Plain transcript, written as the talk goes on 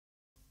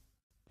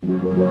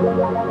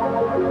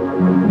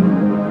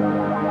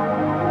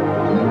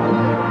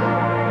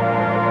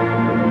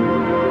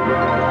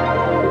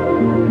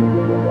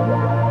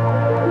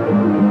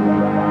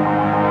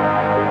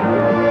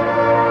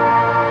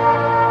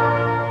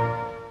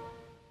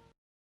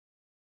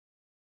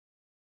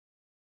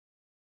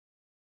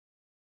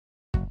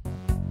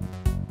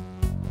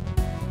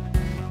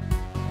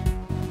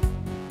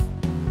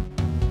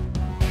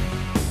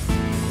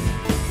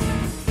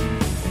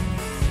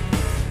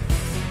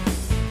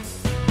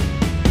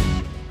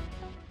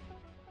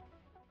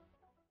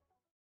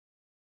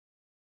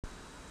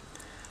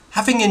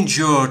Having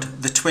endured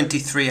the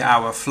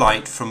 23-hour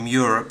flight from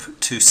Europe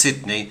to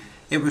Sydney,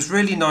 it was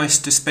really nice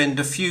to spend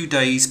a few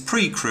days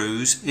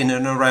pre-cruise in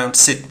and around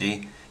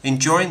Sydney,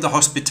 enjoying the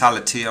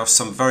hospitality of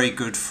some very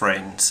good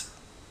friends.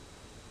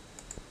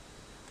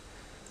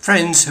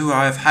 Friends who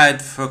I have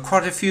had for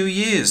quite a few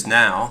years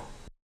now.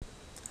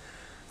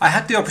 I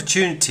had the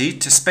opportunity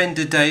to spend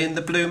a day in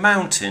the Blue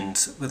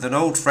Mountains with an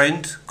old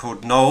friend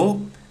called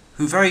Noel,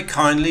 who very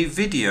kindly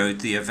videoed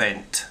the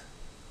event.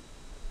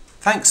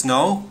 Thanks,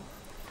 Noel.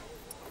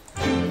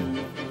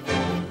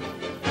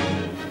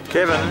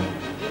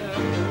 Kevin.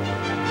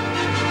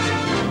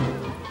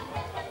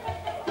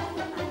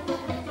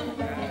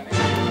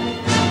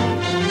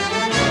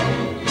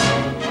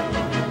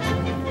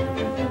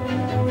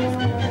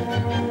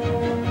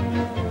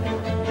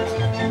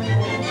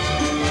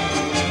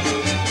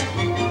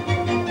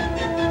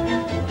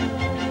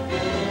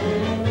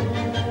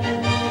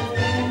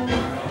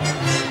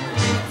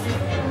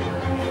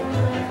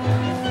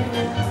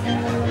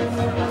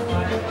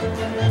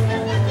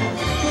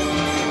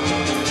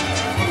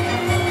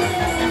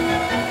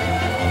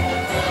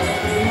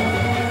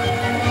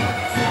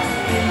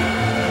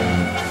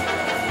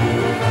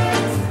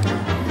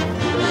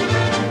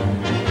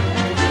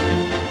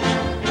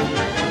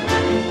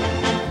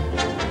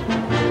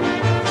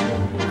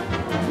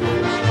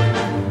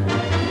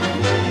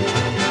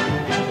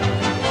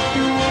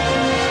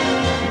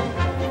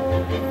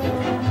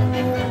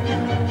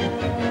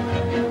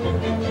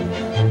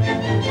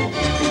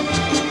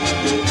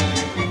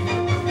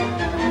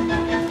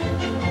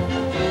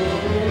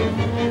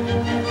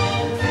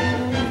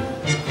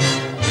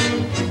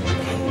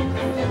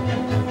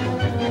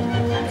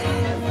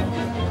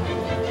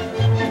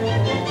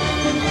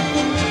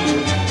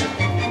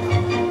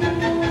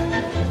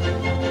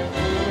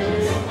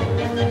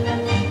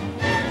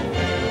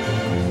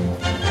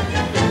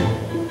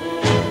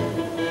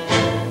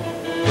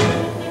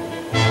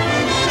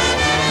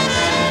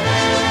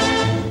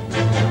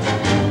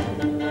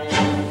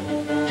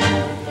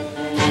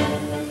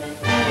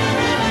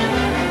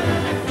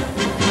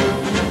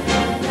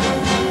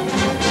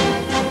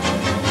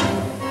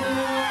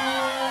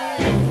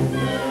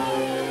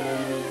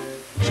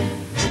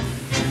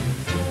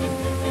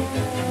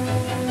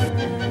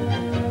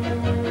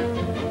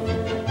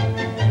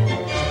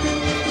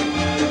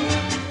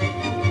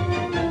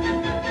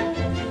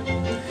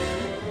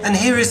 And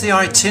here is the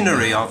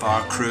itinerary of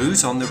our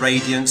cruise on the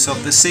Radiance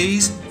of the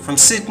Seas from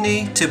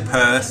Sydney to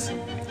Perth,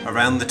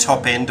 around the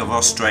top end of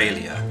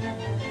Australia.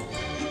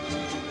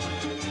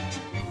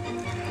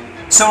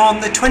 So on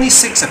the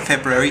 26th of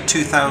February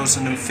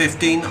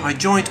 2015 I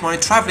joined my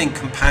travelling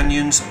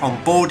companions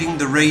on boarding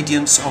the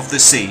Radiance of the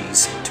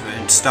Seas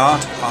to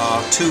start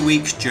our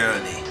 2-week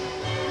journey.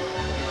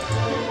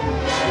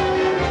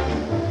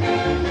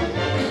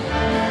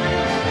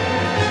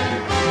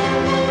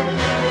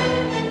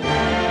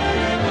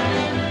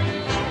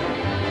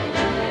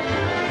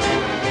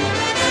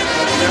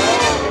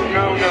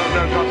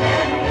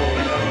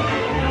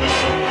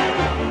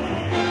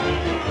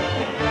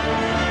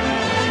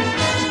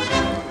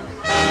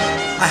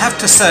 I have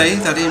to say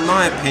that in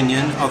my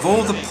opinion, of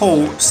all the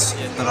ports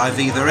that I've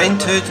either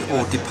entered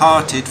or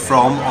departed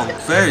from on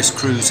various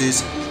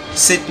cruises,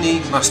 Sydney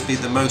must be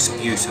the most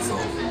beautiful.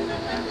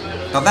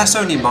 Now that's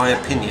only my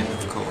opinion,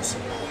 of course.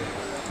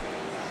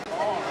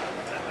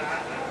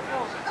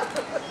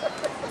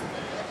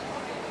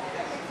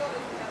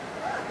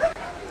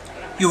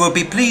 You will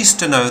be pleased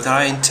to know that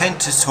I intend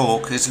to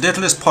talk as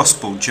little as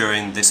possible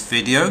during this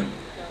video,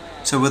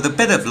 so with a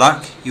bit of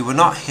luck you will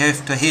not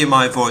have to hear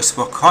my voice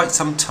for quite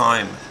some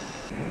time.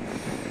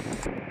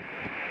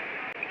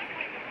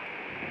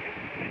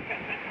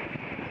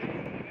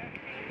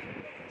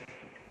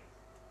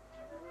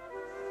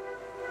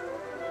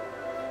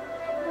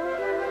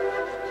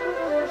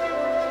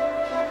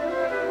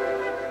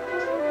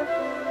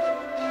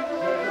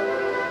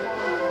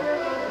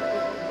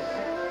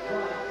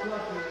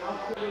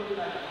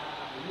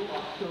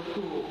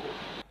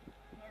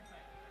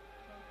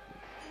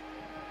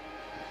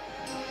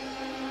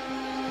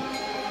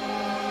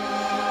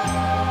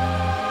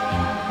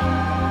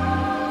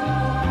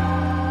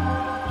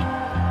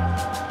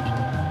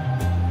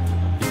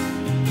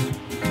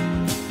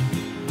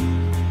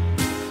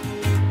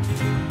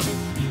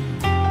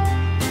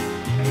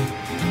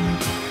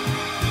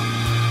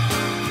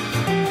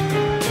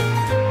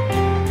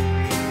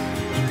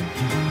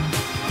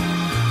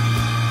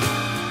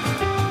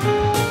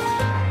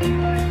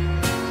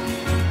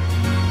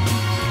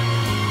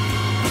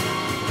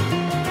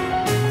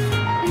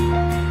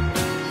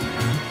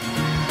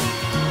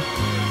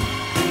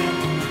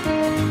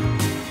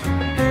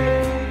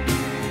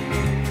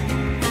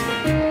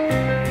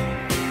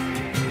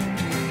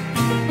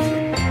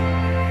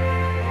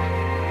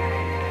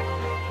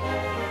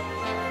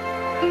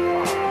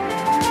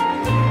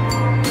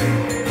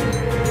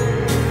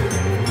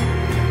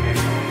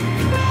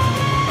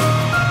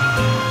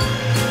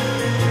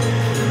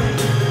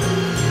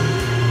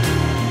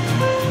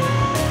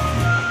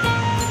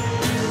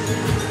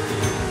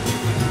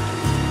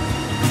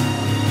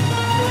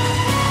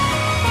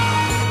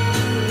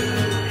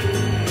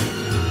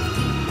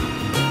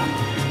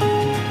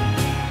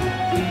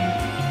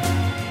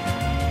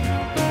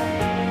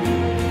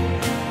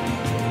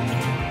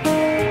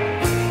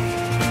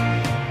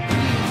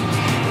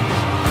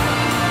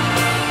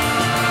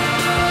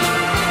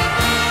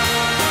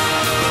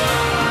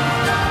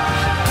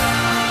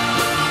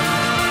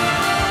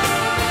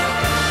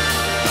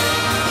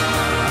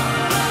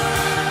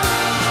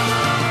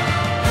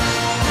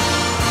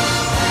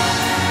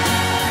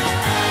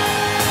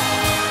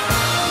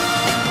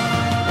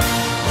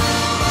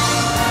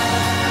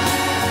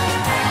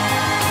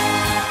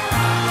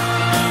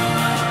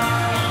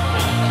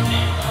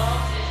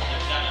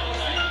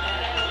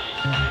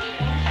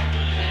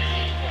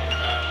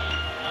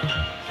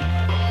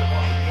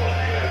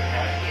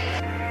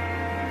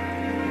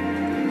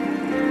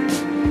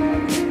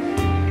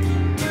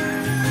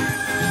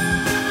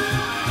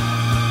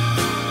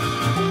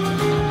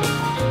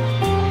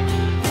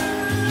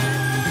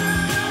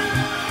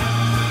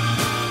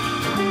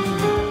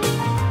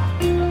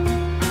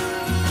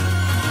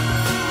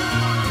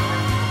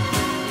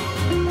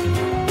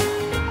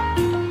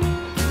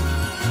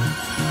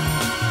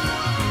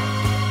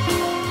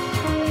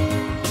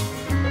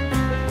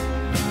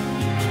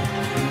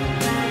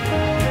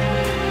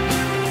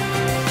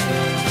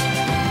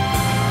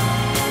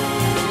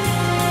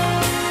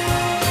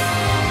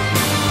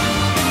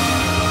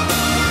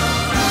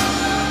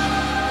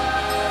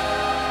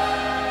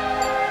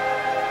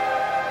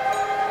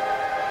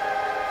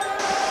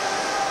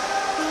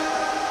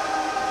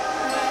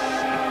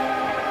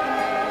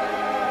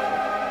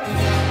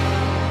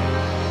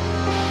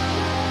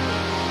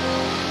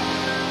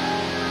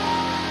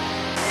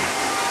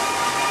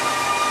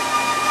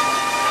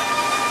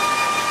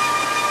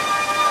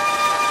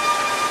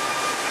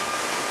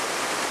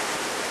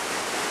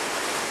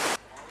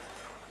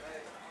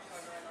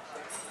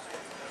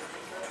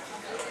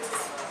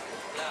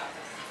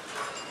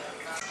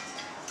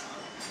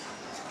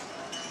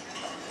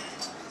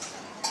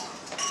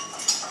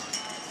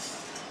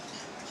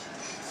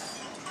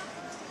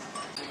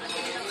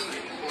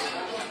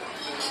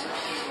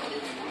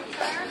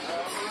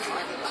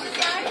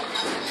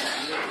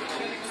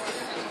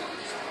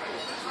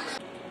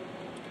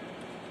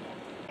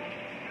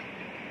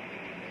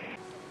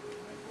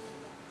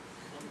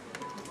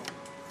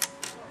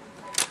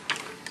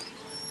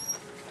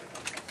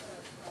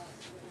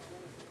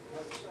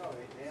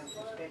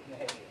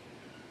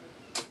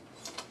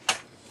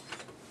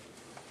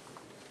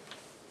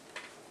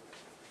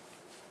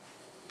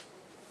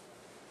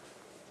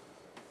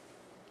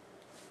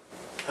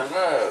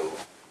 Hello.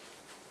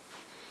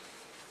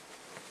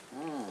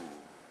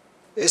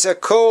 It's a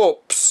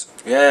corpse.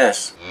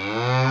 Yes.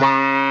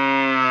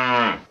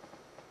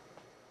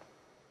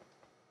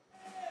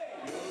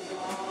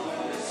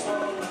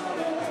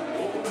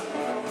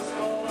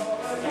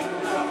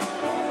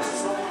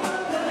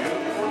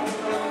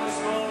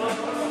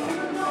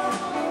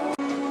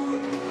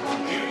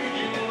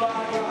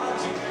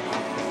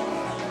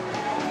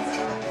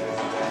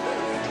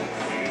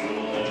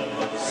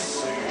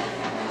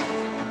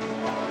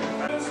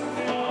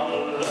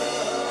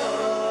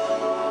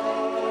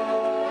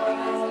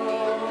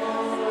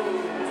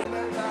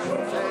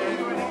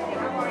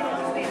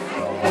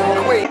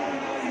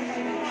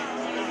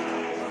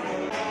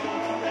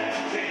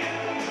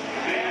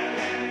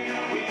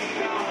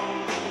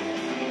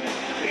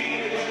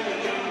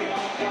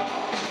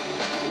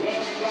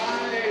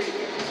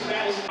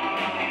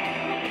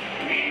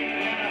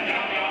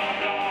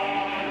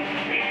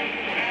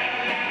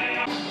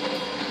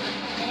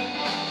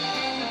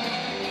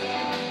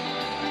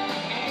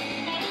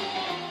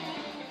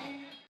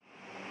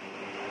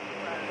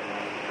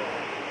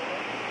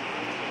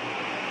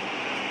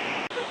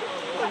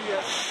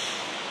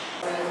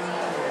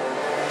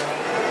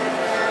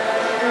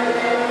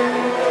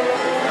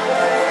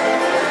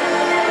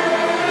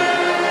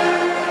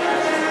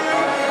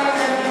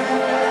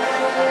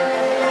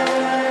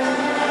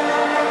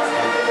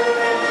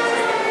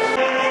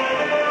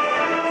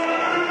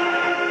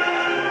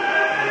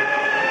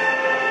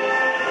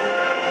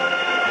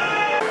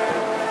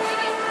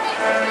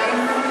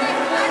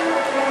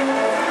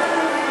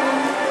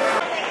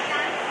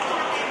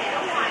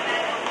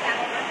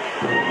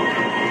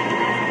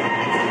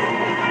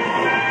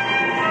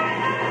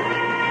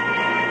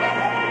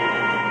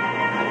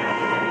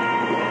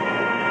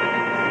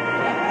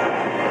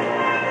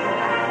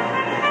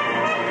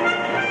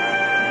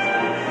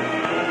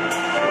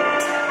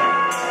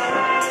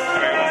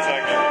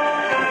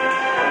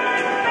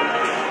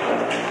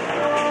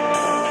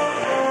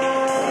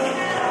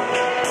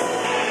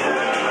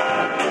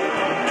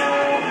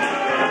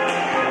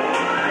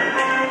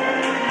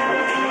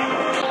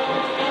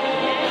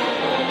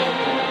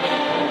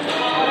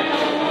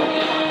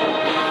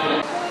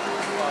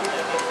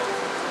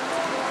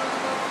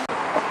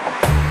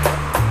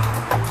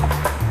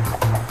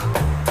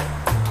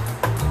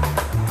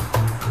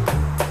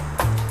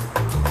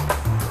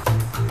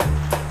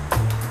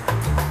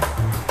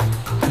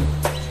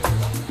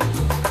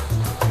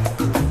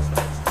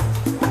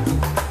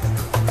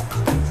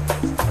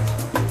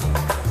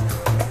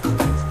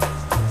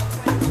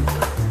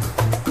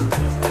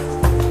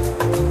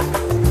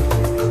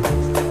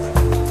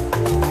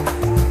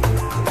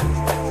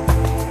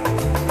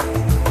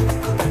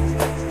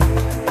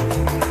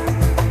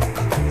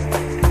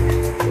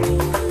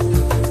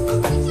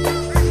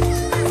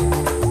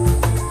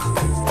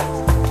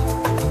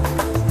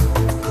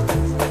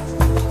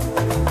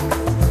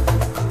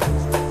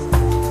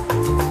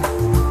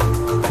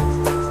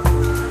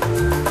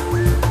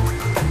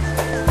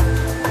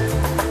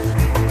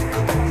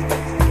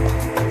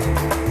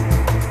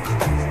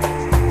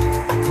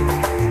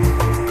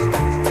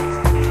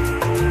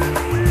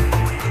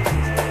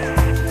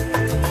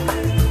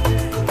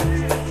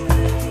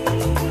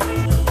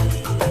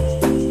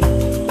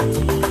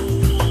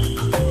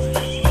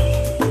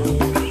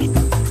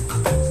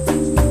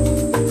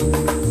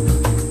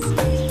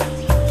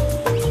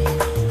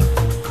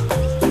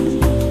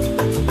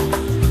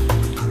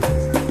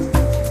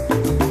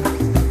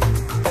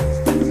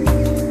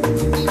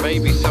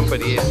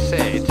 somebody has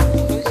said.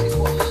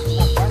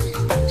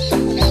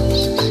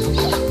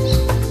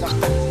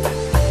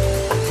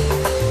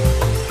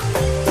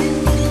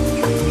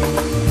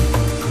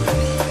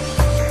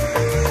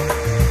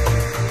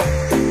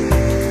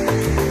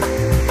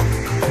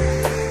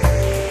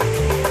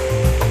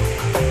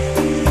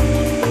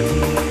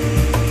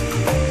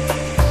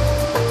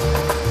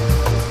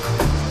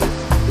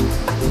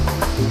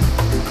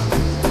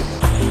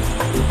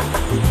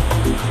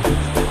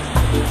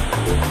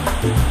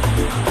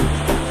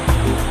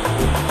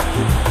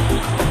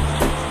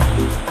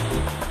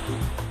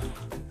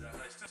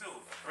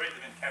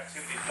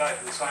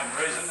 For the same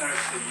reason, they're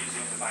actually using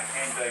it to make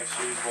handbags,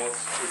 shoes,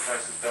 wallets,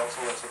 suitcases, belts,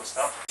 all that sort of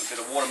stuff. A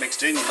bit of water mixed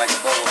in, you make a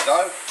ball of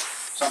dough.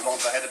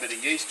 Sometimes they had a bit of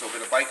yeast or a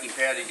bit of baking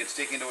powder you could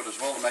stick into it as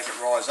well to make it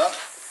rise up.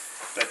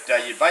 But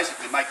you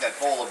basically make that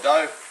ball of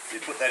dough, you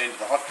put that into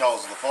the hot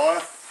coals of the fire,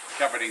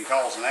 cover it in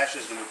coals and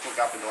ashes, and it would cook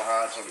up into a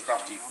hard sort of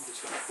crusty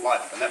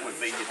loaf, and that would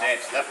be your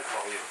damper.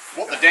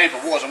 What the damper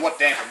was and what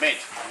damper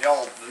meant.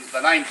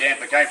 The name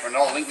damper came from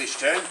an old English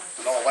term,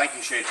 an old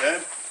Lancashire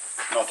term,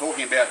 and I'm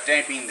talking about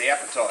damping the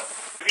appetite.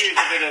 Here's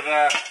a bit of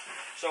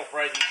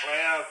self-raising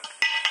flour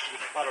with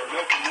butter and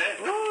milk in there.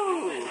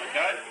 Ooh.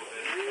 Okay.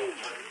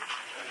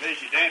 And there's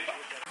your damper.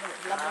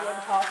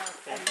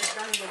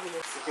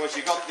 Because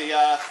you've got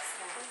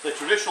the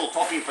traditional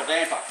topping for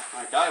damper.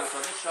 Okay, which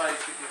I'll just show you.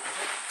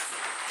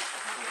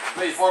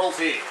 These bottles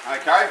here.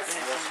 Okay.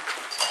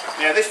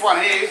 Now this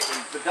one here,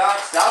 the dark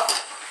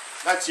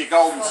stuff, that's your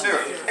golden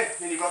syrup.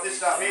 Then you've got this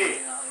stuff here.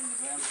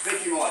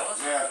 Vegemite.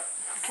 Now,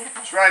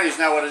 Australians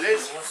know what it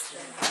is.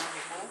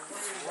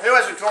 Who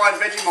hasn't tried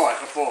Vegemite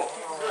before?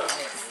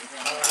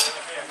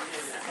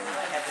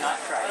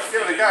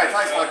 Give it a go, it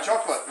tastes like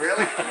chocolate,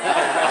 really.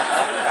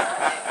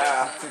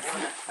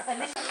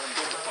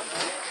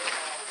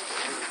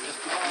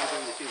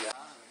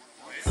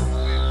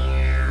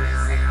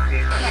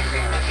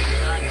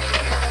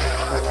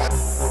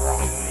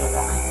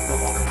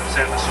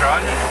 South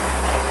Australia,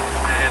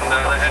 and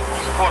they had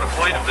quite a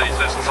fleet of these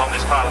vessels on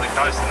this part of the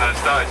coast in those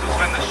days. It was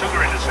when the sugar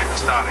industry was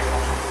starting.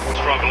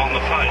 Stripe along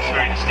the face,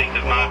 very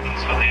distinctive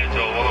markings for the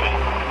agile wallaby.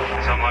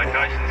 Some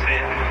locations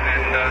here,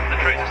 and the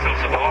trees are still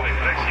surviving.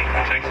 It actually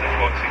protects them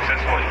quite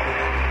successfully.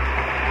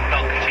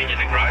 They'll continue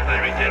to grow, they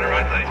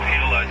regenerate, they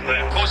peel those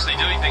blooms. Of course,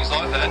 doing things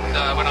like that,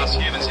 when us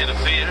humans hit a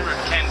feeder, it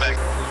can back.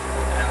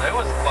 And they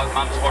always, like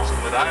mums watch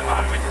them with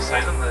Omo when you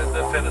see them,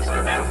 the feathers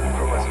are beautiful,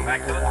 they're always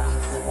immaculate.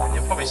 And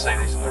you'll probably see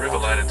these in the river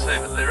later too,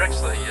 but they're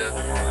actually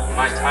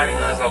maintaining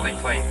those lovely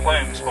clean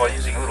plumes by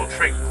using a little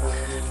trick.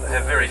 They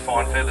have very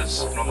fine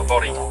feathers on the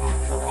body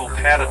called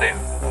powder down.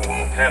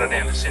 Powder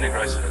down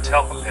disintegrates into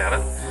talcum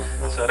powder,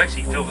 so it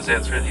actually filters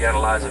out through the outer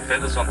layers of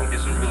feathers on them,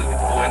 gives them really good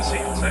buoyancy,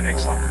 and so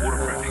excellent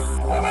waterproofing.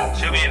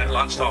 She'll be in at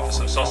lunchtime for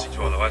some sausage,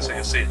 by the way, so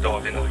you'll see her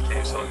dive into the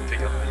campsite and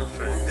pick up a bit of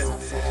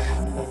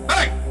food.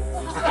 Bang!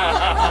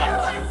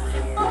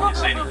 You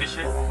see any fish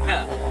yet?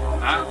 No.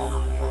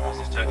 No? I was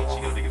just joking,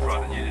 she got a bigger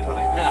fright than you did, I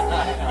think.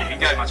 You can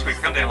go much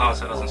quicker. Come down lower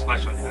so it doesn't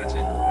splash on you, that's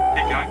it.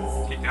 Keep going,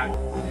 keep going.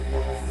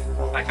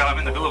 Okay, I'm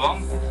in the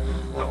billabong,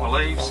 got my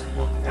leaves,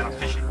 and I'm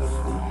fishing.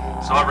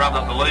 So I've rubbed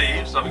up the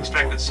leaves, I've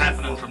extracted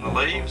saponin from the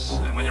leaves,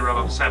 and when you rub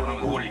up saponin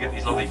with water you get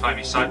these lovely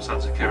foamy soap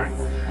suds occurring.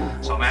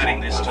 So I'm adding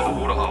this to the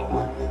water hole.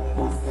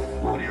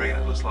 What do you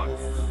reckon it looks like?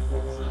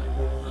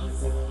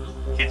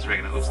 Kids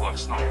reckon it looks like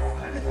snot.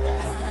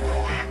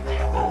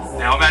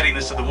 Now I'm adding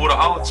this to the water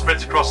hole, it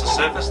spreads across the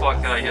surface like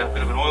a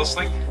bit of an oil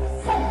slick.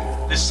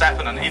 This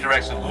saponin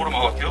interacts with water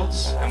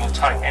molecules and will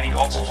take any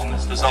oxygen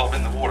that's dissolved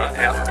in the water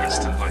out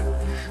instantly.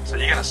 So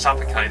you're going to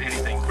suffocate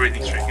anything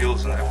breathing through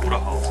gills in that water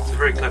hole. It's a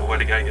very clever way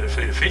to go get a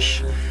feed of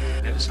fish.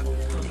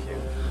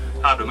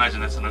 Hard to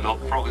imagine that's an adult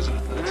frog, isn't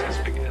it? That's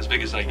as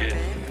big as they get.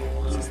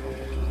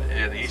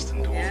 Yeah, the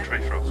eastern dwarf tree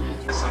frog.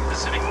 There's some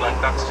Pacific black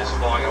ducks just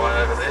flying away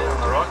over there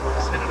on the right.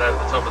 Just headed over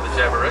the top of the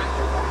Jabiru.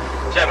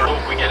 Jabiru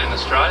we get in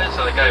Australia,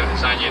 so they gave it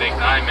its own unique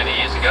name many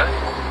years ago.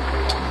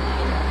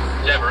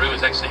 Jabiru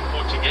is actually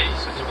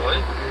Portuguese, would you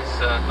believe? It's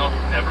not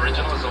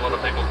Aboriginal as a lot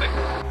of people think.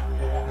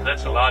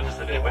 That's the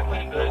largest of our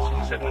wetland birds. You can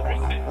just have a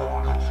drink there.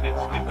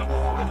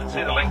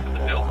 See the length of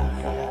the bill,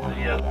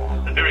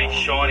 the very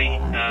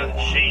shiny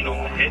sheen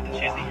on the head.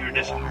 It's the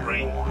iridescent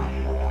green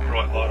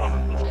bright light on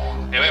it.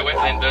 Now our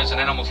wetland birds and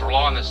animals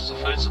rely on this as a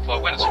food supply.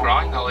 When it's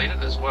growing, they'll eat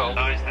it as well.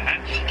 Nose to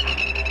hatch.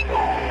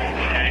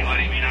 Yeah,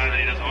 letting me know that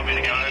he doesn't want me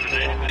to go over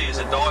there. They use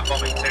a dive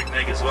bombing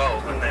technique as well.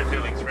 When they're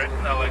feeling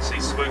threatened, they'll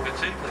actually swoop at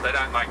you, but they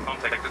don't make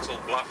contact. It's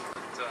all bluff.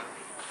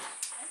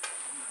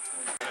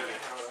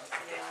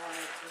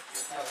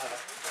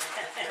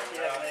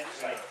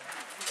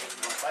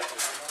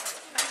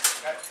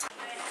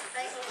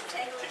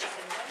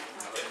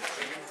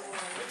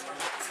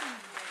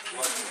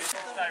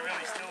 Stay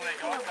really still there,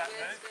 guys. Don't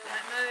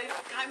move.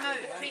 Don't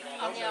move. Quick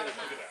on the other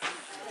hand.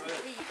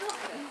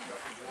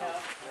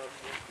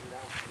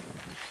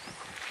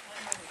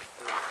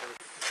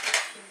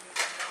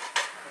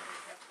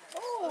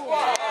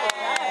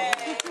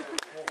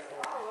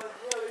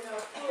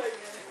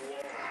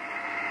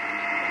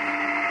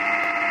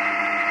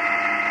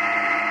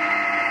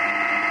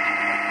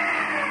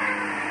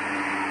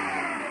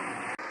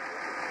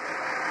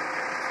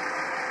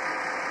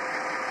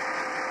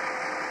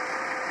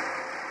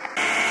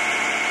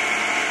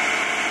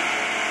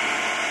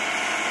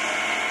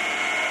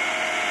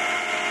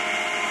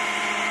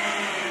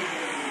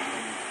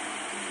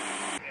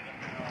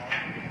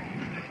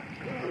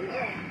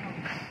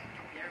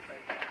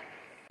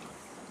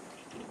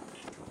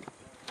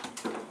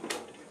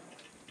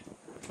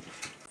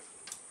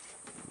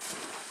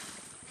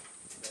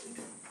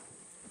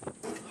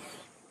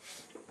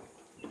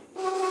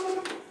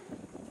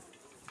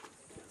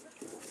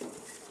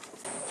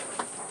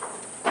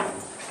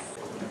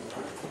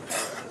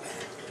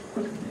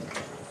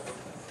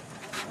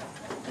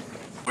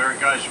 Where it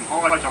goes from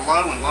high to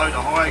low and low to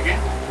high again.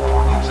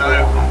 So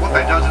what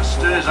that does, it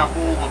stirs up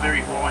all the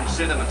very fine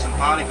sediments and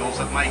particles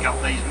that make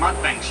up these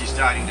mud banks you're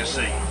starting to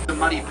see. The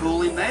muddy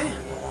pool in there,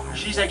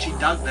 she's actually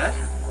dug that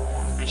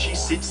and she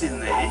sits in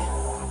there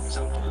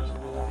sometimes.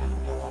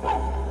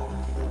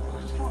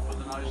 Just try and put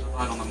the nose of the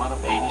boat on the mud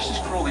up here. He's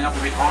just crawling up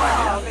a bit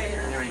higher now.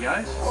 There he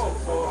goes.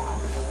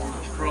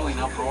 He's crawling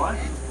up high.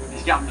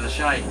 He's going to the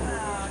shade.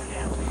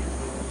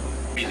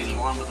 He's in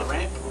line with the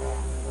ramp.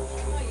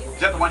 Is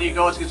that the one you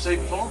guys could see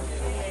before?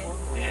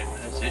 Yeah,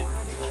 that's it.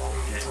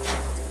 Yeah.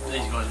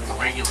 These guys are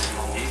regulars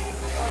along here.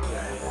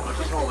 I'll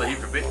just hold the hip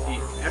for a bit.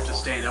 You have to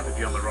stand up if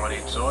you're on the right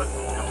hand side.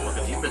 Have a look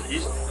at him, but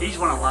he's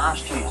one of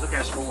last year's. Look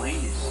how small he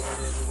is.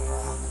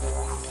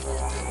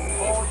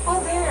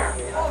 Oh, there.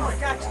 Oh my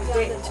God,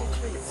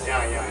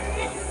 yeah.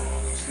 Yeah.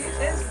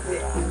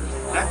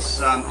 That's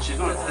she's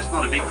not. That's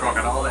not a big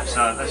crocodile. That's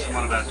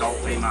one of our adult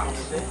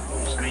females.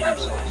 It's medium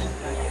size.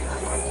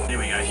 There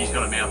we go. She's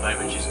got a mouth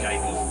open. She's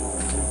gaping.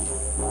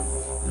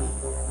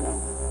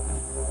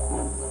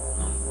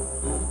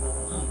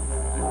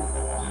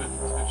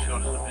 Good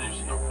shot of the fish.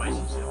 She's not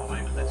facing south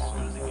way, but that's as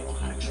good as it gets.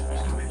 She's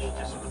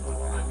just sort of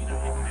like,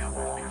 head mouth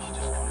open. She's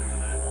just kind of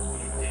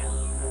head down.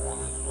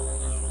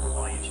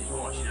 Oh yeah, she's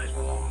right. She knows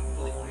what.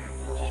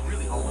 She's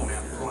really holding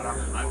her mouth right up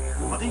at the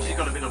moment. I think she's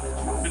got a bit of a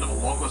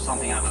log or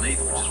something underneath,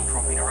 which is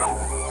propping her up.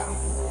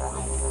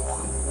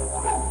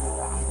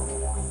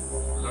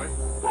 Sorry?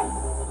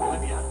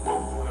 Olivia.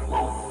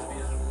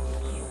 Olivia.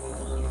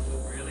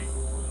 Really?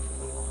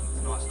 It's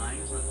a nice name,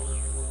 isn't it?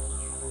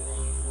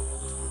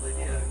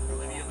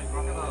 Olivia the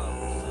crocodile.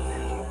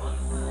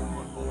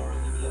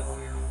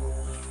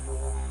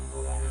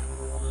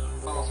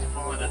 Fast to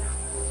find it.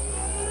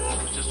 It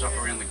was just up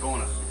around the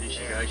corner. There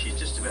she goes. She's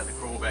just about to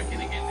crawl back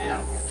in again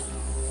now.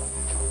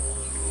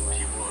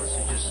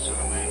 She just sort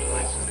of moved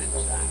away a bit.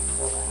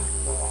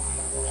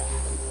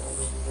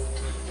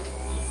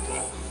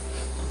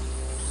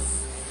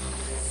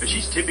 But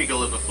she's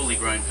typical of a fully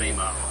grown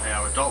female.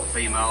 Our adult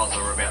females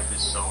are about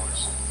this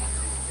size.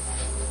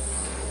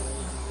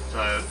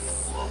 So,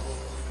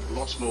 a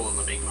lot smaller than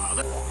the big male.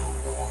 You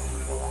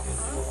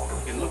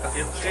can look up,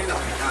 stand up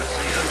if you can't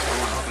see her.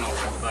 I can off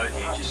the boat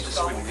here just to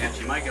swim down.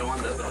 She may go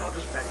under, but I'll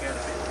just back out a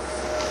bit.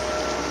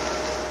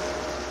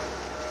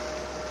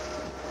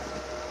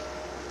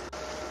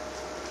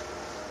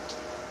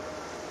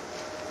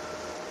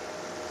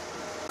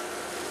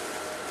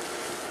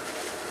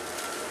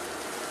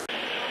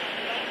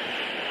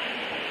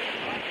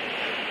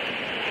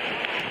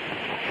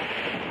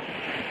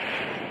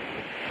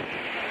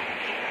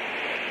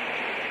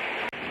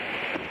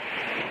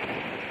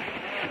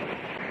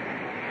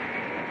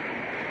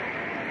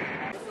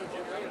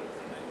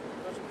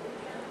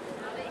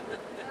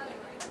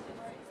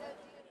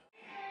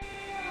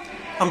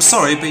 I'm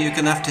sorry, but you're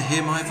going to have to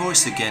hear my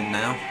voice again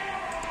now.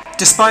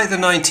 Despite the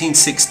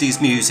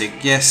 1960s music,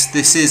 yes,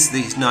 this is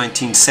the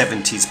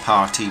 1970s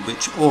party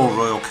which all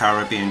Royal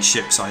Caribbean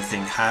ships I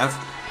think have.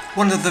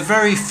 One of the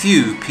very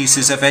few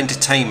pieces of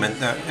entertainment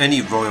that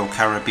any Royal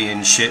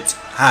Caribbean ship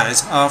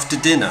has after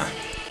dinner.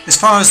 As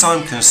far as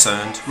I'm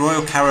concerned,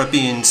 Royal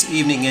Caribbean's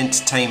evening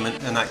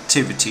entertainment and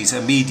activities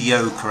are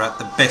mediocre at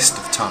the best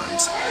of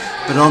times,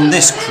 but on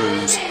this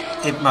cruise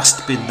it must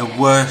have been the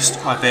worst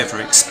I've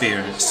ever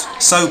experienced.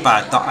 So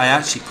bad that I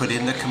actually put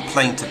in a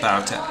complaint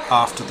about it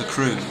after the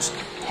cruise.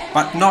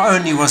 But not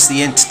only was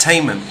the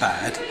entertainment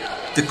bad,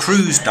 the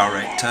cruise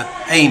director,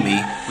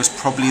 Amy, was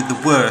probably the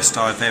worst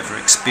I've ever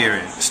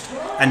experienced.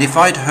 And if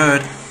I'd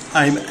heard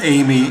 "I'm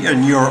Amy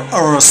and you're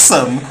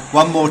awesome"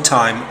 one more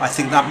time, I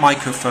think that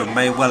microphone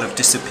may well have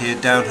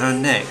disappeared down her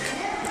neck.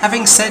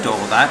 Having said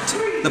all that,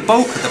 the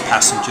bulk of the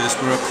passengers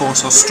were of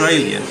course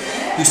Australian,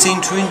 who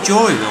seemed to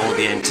enjoy all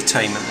the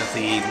entertainment of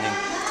the evening.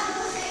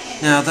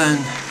 Now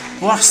then,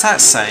 what's that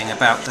saying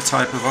about the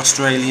type of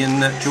Australian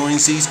that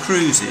joins these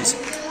cruises?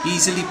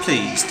 Easily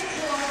pleased.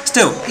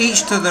 Still,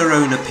 each to their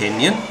own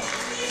opinion.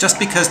 Just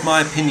because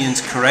my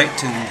opinion's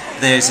correct and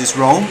theirs is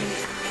wrong,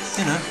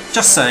 you know,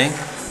 just saying.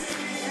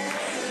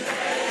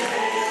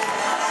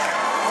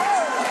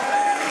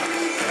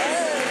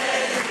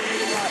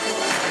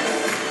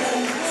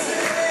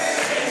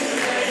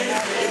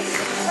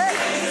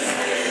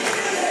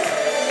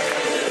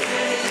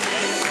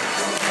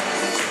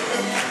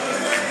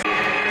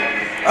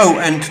 Oh,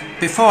 and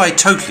before I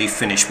totally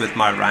finish with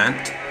my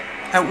rant,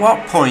 at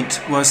what point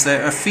was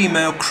there a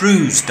female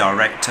cruise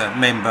director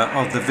member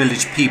of the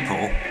village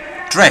people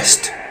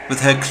dressed with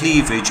her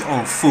cleavage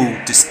on full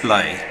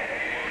display?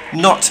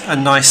 Not a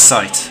nice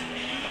sight.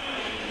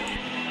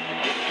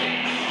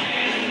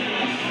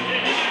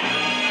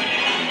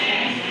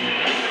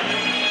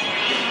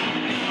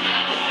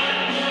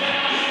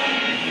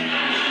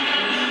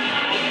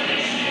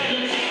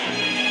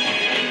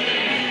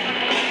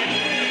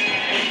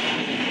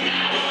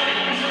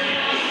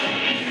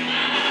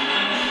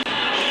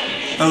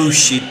 Oh,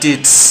 she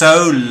did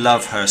so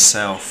love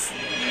herself.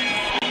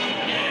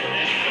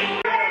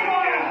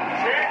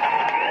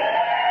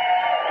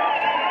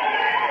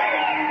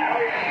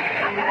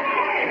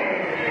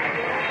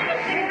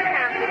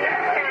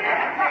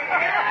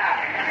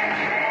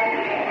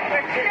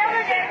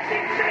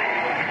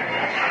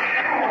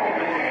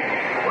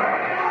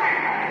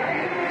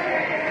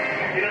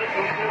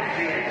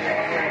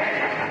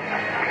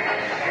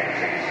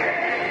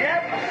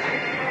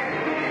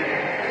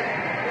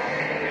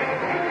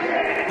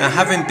 Now,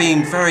 having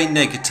been very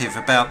negative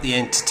about the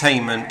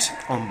entertainment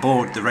on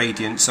board the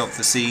Radiance of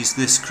the Seas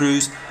this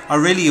cruise, I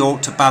really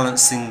ought to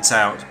balance things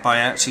out by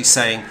actually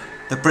saying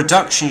the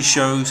production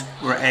shows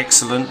were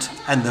excellent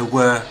and there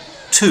were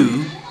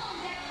two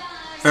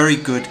very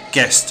good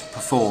guest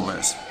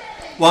performers.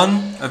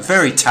 One, a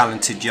very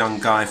talented young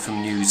guy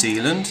from New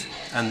Zealand,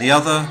 and the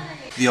other,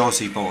 the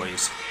Aussie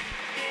Boys.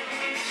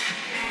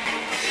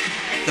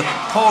 The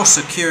poor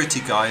security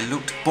guy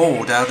looked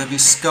bored out of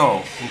his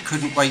skull and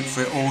couldn't wait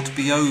for it all to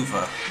be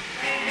over.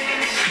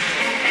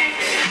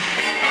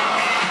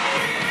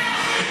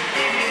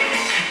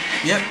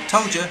 Yep,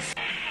 told you.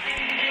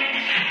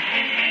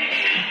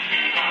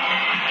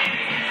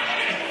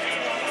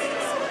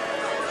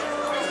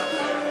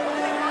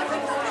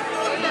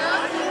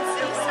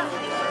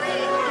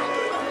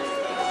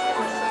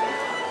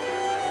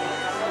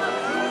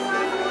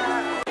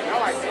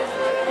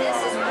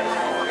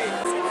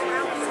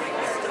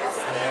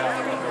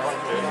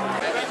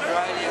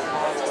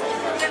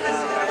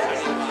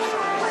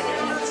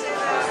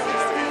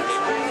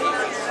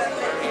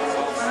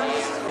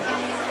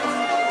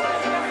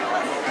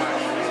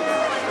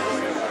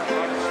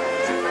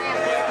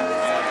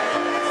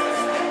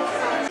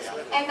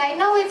 And I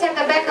know it's at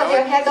the back of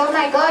your head, oh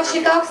my God,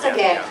 she talks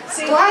again.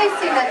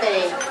 Twice in a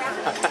day.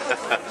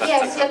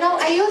 Yes, you know,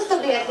 I used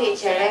to be a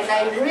teacher and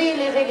I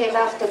really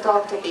love to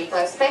talk to people,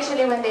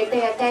 especially when they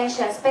pay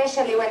attention,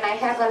 especially when I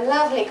have a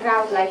lovely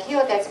crowd like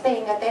you that's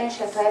paying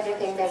attention to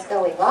everything that's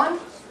going on.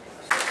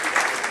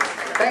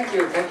 Thank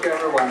you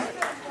everyone.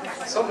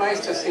 So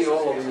nice to see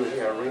all of you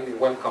here. Really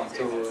welcome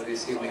to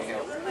this evening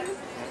here.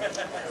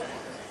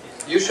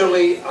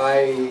 Usually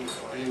I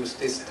use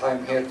this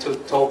time here to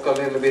talk a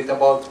little bit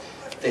about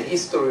the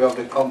history of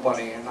the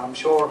company, and I'm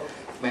sure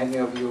many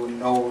of you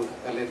know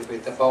a little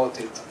bit about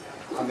it.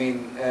 I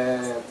mean,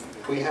 the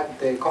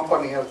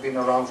company has been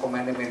around for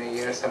many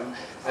years, and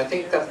I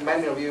think that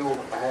many of you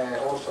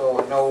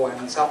also know,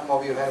 and some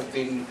of you have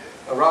been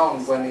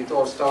around when it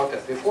all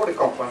started, before the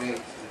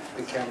company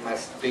became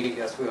as big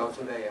as we are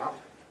today. Huh?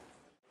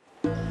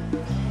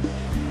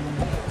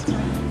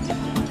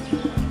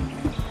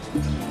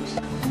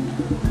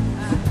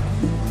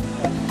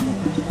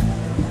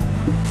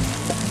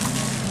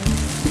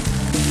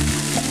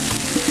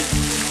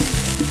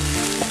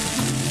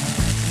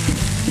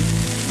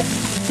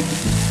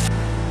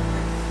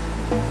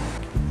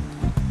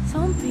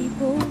 Some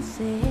people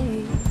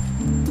say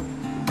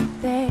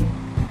that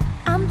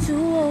I'm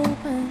too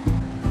open.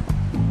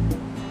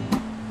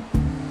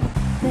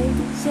 They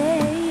say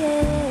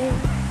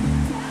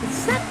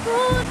it's not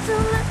good to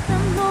let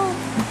them know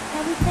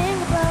everything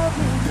about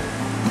me.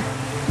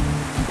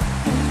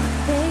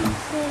 They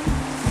say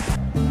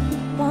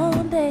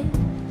one day,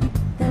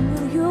 then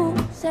we'll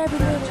use every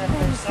little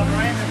thing. But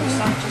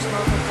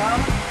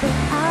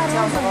I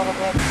don't know,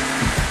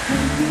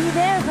 maybe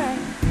they're right.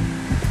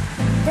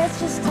 That's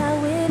just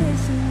how it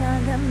is, and I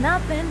got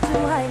nothing to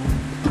hide.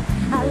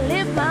 I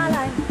live my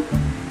life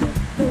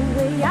the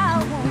way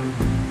I want.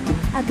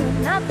 I got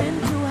nothing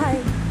to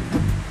hide,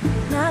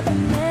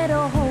 nothing at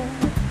all.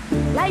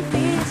 Life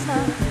is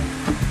not a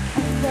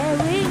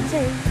fairy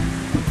tale.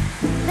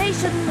 They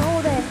should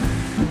know that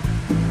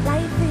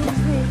life is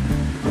real.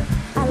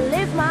 I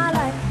live my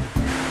life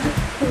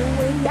the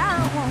way I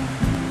want.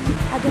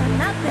 I got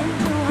nothing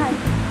to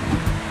hide,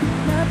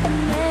 nothing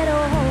at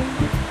all.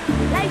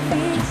 Life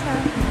is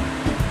not a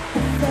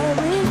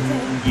fairy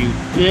tale. You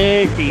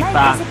dirty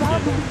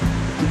bastard.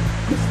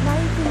 This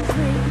life is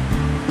real.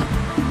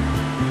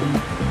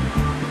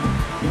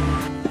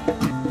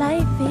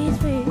 Life is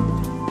real.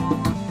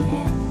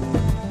 Yeah.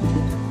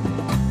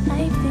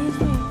 Life is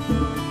real.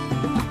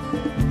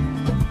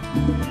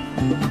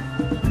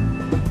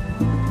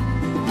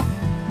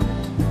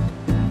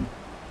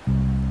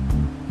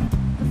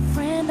 A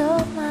friend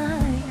of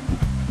mine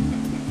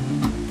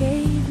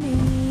gave me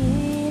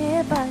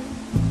advice.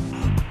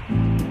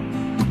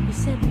 He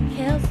said, be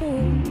careful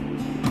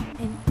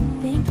and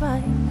think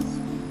twice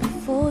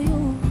before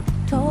you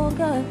talk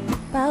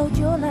about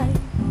your life.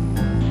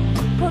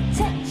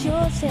 Protect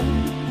yourself,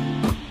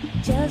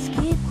 just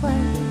keep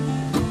quiet.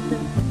 The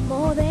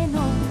more they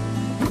know,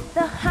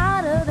 the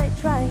harder they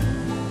try to.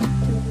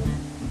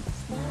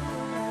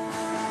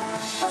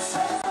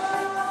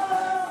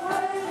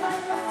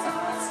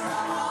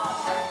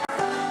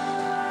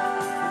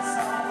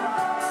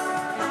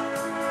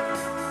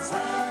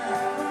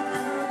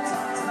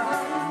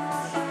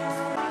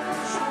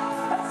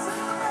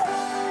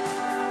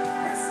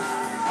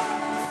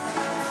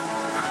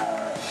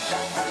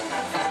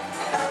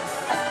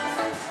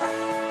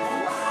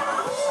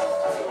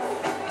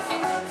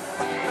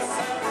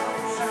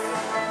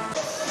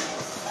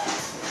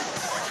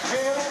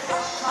 Feel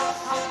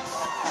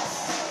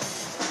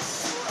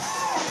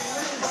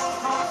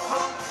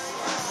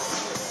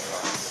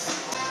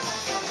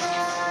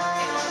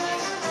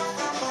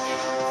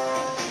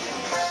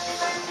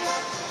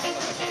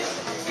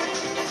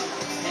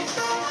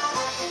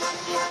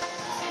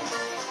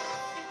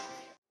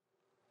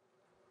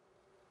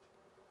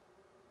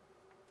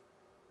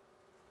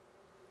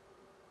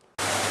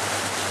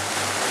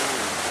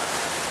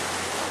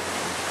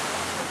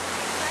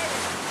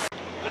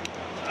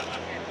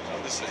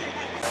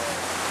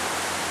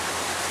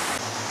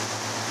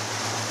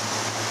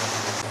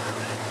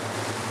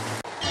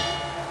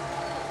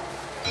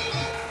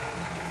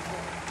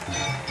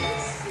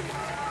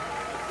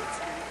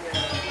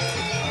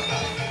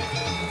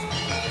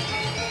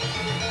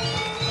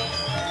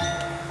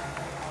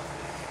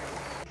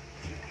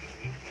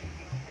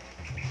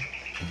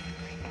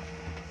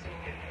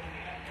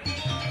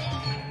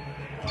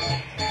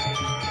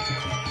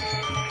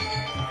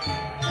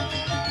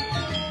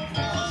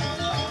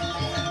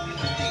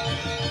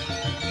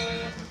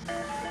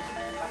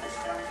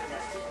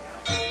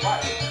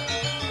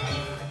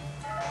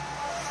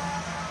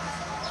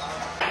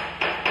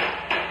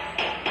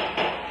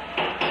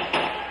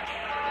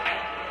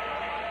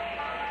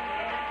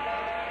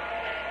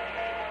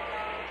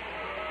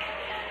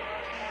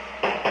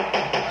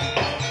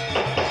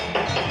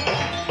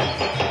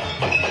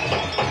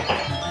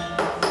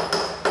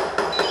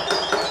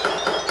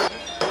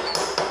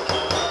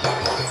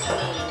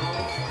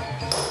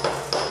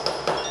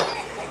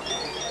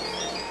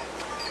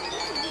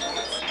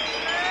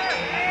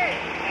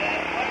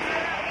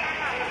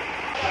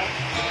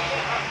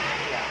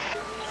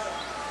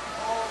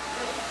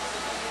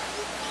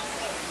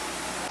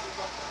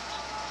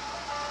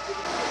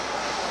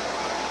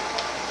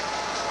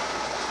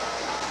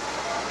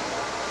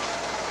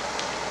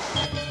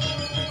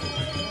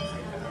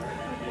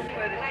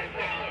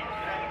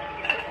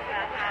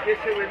This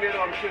is we made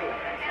on too.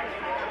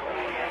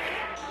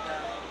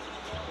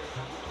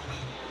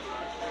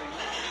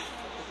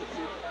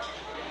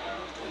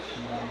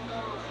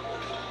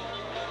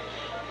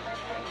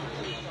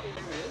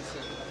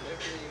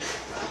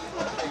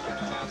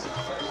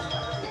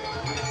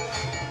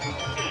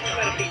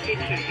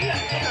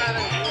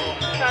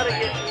 Try to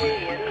get me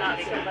and not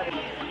somebody.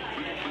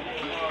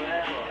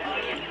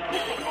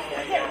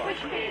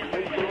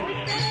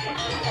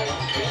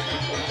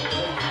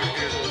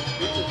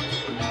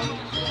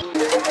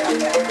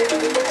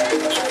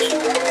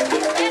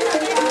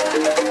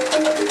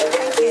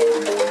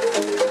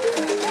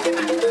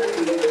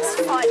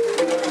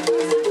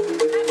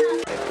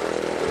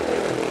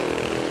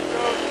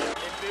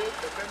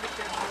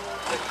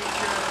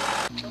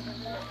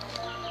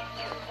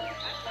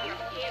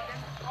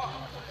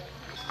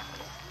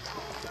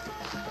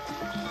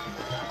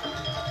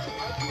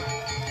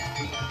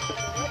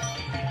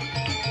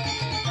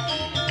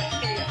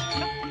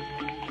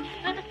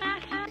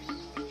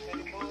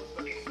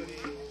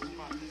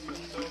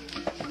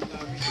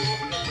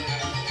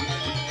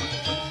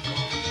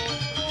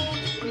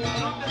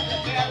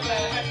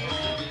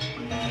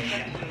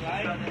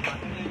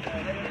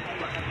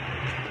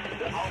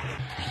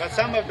 But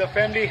some of the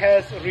family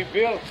has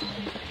rebuilt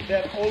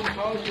their old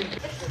houses.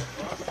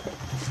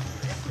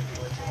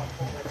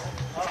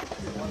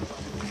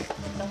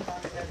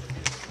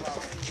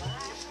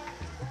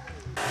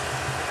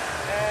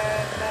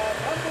 And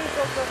numbers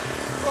of the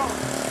strong.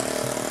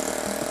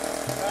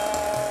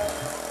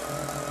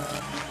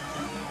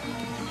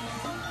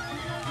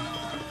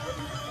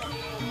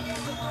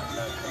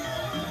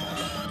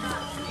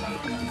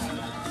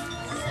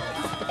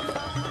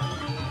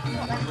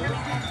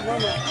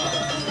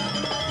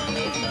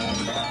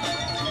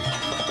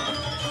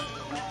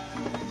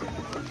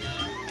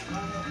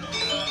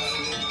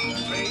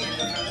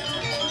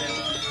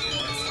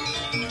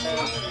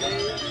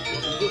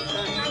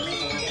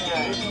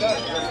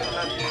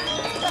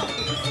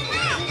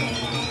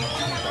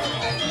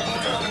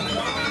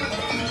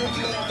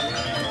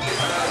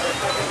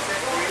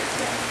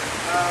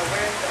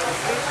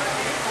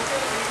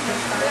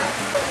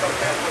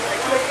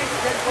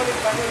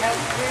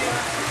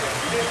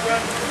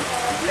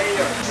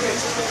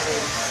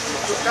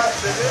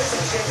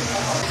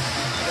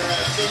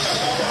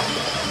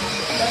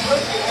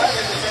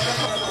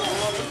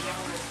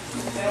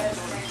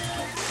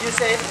 You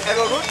say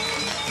arrowroot?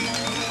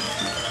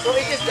 So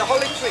it is the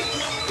holy tree.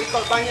 We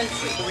call banyan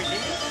tree.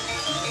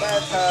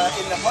 But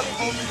in the holy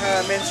book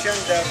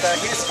mentioned that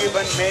he's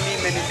given many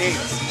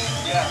names.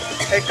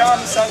 Ekam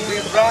Sangvi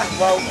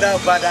Brahma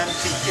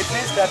Badanti. It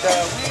means that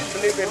we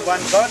believe in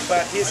one God,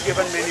 but he's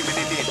given many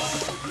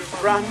names.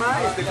 Brahma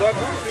is the God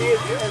who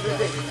creates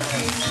everything.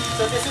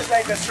 So this is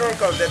like a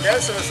circle, that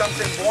there's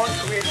something born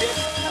created.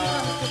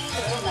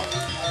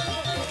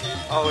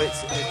 Oh, it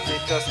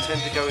does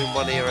tend to go in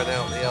one ear and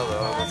out the other,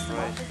 I'm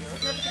afraid.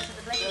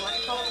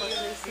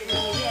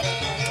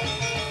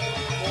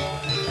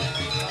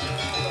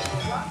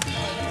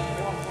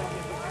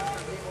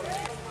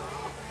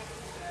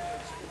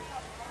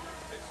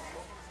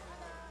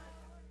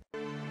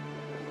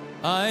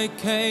 I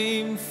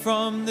came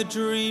from the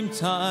dream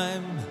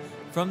time,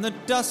 from the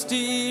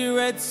dusty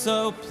red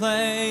soul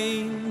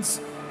plains.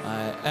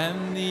 I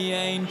am the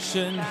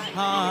ancient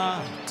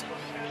heart,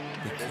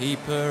 the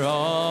keeper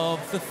of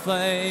the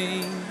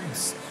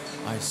flames.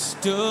 I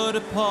stood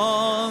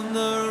upon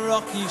the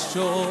rocky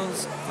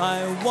shores,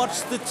 I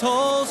watched the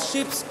tall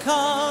ships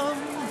come.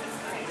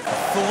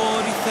 For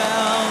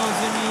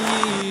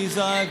 40,000 years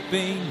I've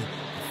been the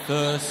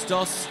first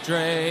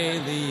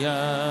Australian.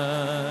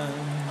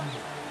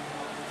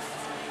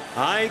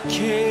 I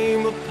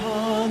came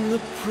upon the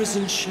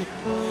prison ship,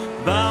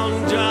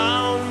 bound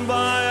down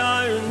by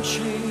iron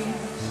chains.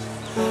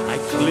 I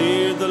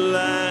cleared the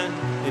land,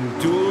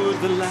 endured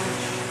the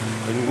lash,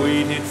 and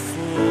waited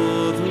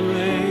for the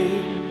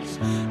rains.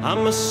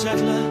 I'm a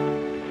settler,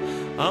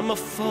 I'm a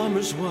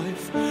farmer's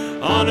wife,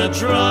 on a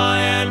dry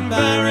and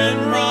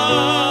barren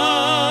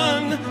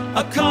run.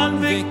 A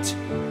convict,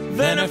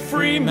 then a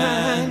free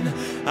man,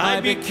 I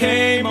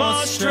became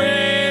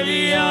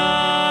Australian.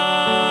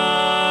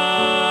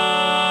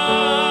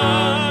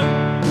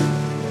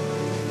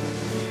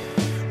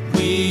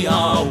 We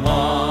are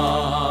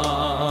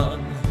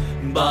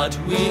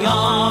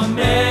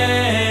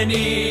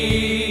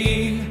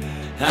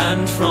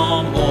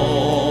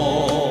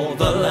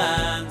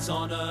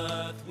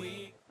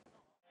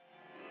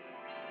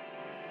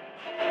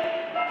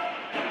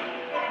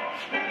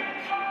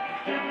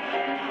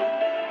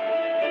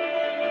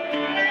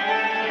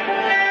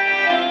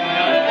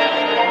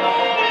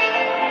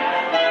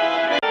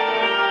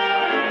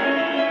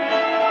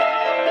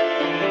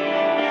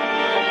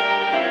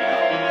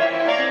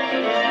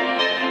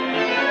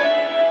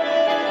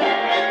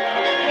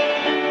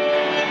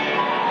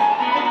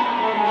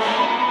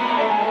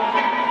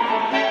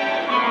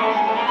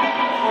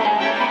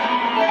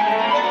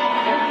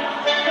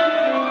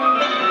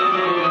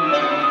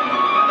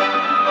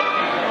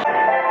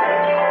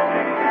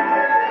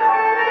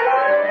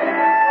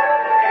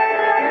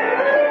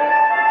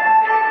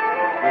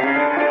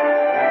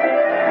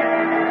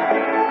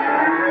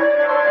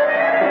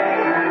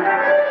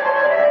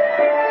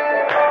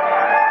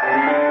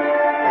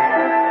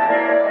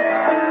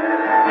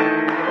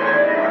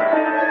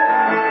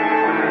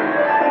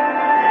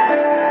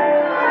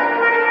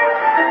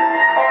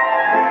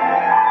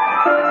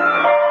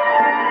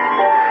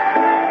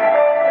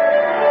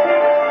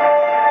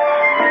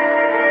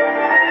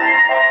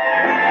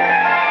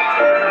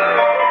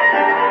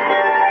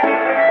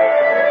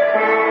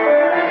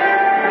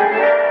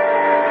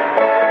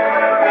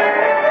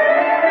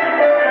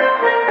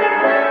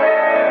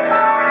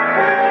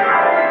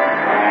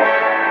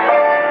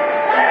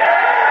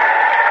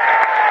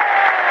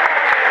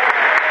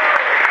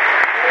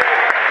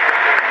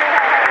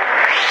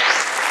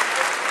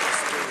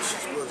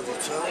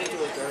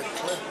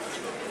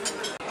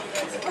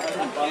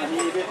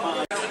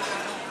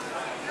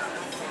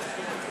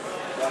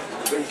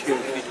Thank you.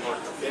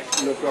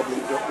 No problem,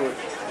 Doctor.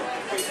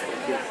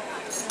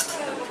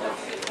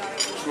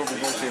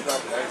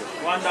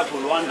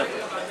 Wonderful,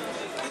 wonderful.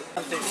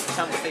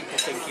 Some people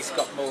think he's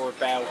got more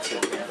about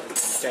him than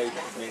David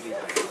really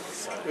does.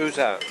 So. Who's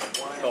that?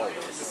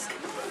 Boris.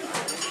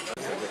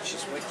 Which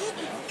is which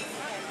now?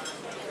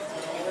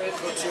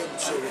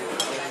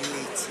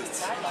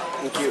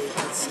 Thank you.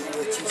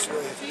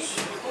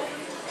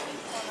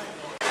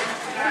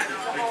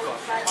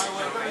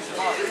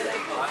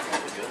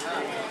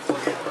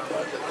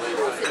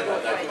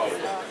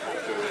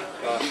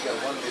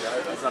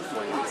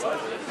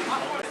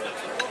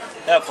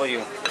 There for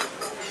you.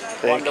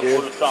 Thank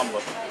Wonderful you.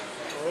 crumble.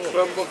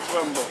 Crumble,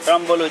 crumble.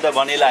 Crumble with the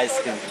vanilla ice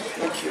cream.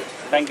 Thank you.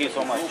 Thank you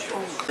so much.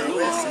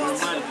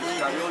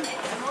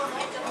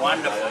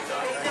 Wonderful.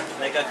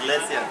 Like a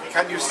glacier.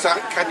 Can you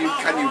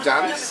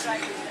dance?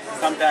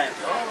 Sometimes.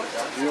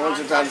 You want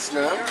to dance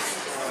now?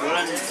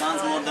 Roland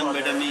dance more than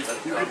better me.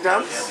 You can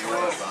dance?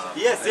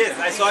 Yes, yes.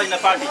 I saw in the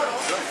party.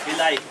 He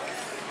live.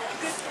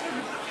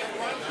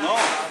 No.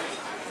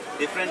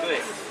 Different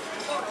way.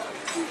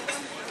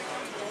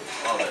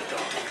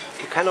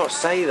 You cannot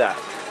say that.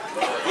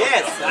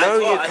 Yes, No,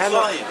 you I saw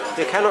cannot. him.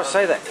 You cannot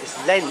say that.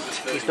 It's Lent.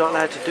 He's not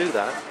allowed to do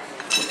that.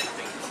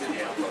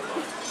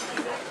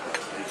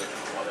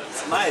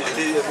 Smile. It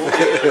is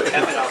moving the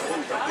camera.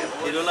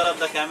 You roll up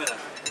the camera.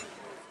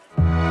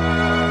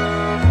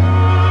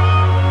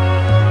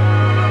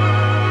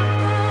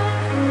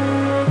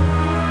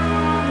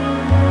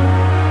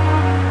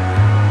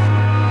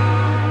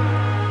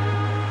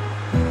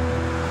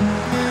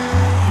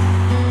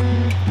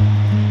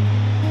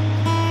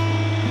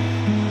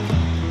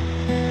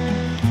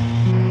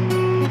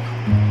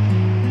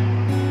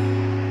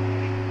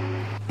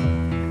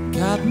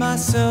 Got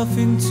myself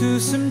into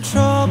some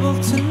trouble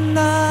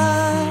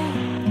tonight.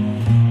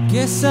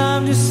 Guess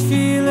I'm just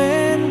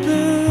feeling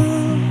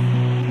blue.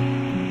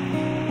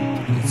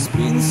 It's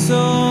been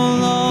so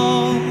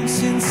long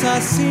since I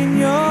seen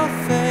your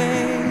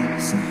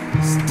face.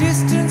 There's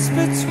distance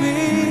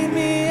between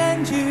me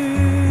and you.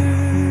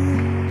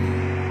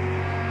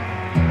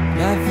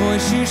 That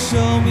voice you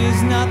show me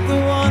is not the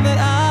one that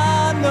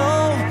I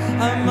know.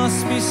 I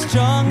must be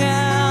strung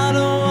out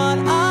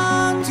on what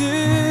I do.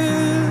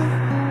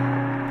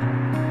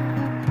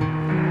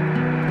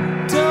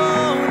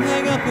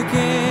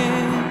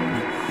 Again,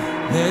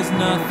 there's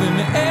nothing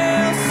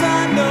else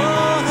I know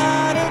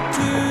how to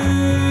do.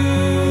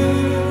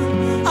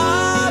 I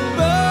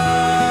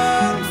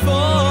burn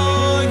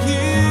for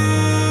you.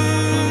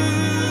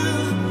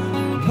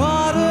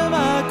 What am I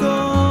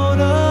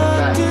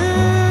gonna do?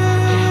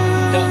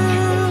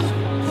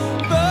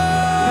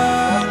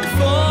 Burn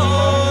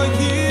for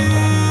you.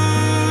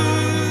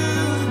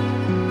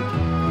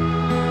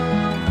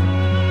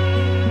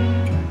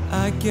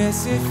 I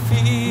guess it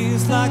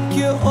feels like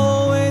you're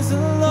always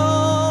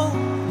alone,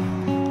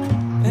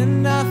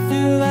 and I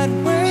feel that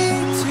way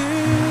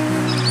too.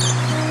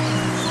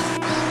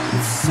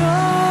 It's so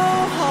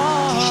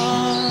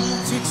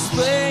hard to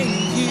explain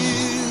to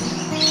you.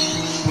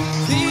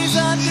 Please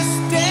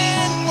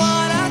understand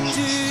what I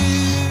do,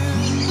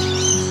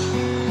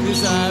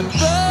 'cause I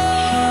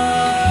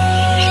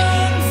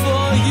burn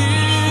for you.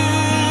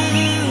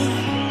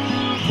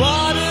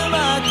 What am I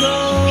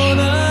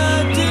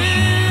gonna do?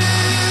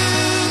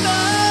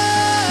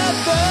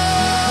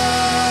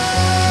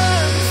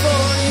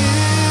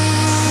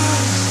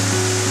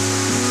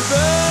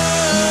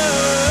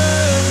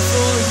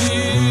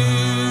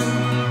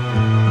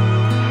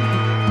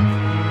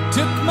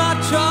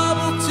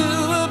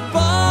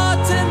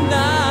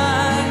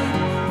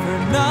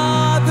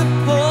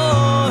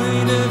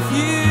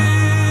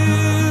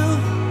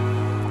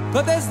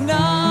 but there's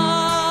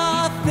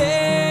nothing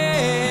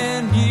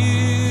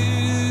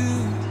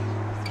new.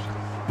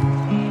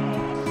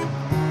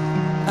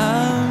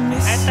 I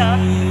miss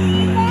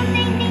you.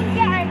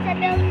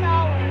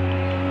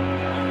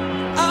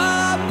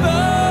 I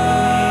burn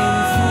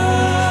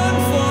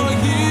for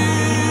you.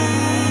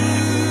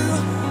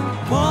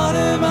 What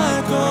am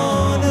I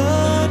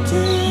gonna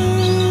do?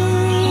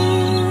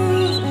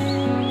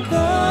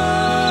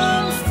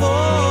 Burn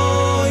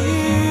for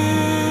you.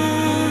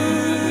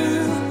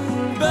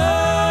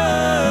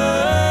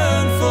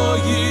 Burn for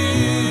you.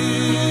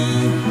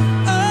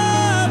 I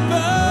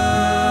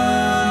burn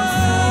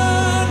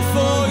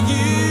for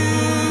you.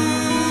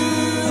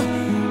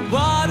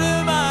 What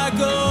am I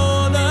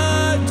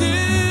gonna do?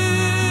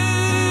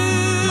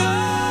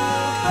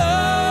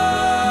 Burn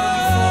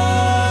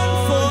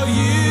for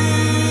you.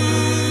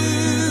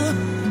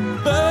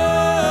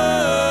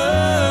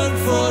 Burn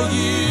for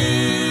you.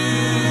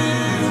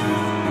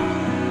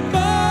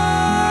 Burn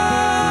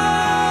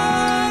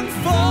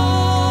for.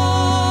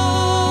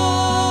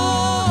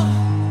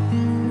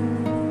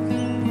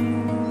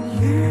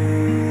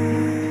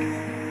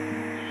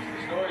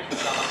 Storage for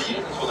some of the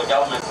years until the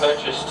government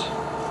purchased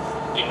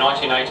in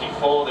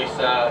 1984 these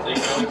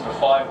buildings for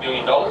 $5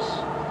 billion.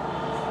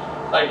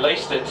 They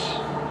leased it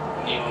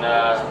in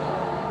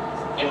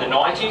the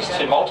 90s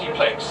to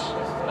Multiplex.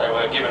 They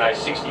were given a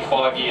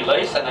 65-year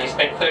lease and they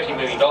spent $30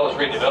 million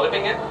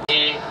redeveloping it.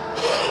 Here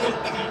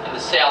in the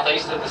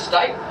southeast of the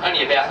state,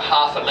 only about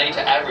half a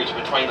metre average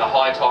between the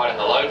high tide and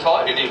the low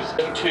tide. It was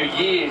 2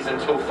 years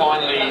until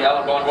finally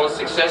Alan Bond was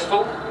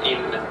successful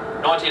in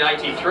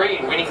 1983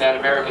 in winning that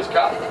America's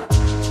Cup.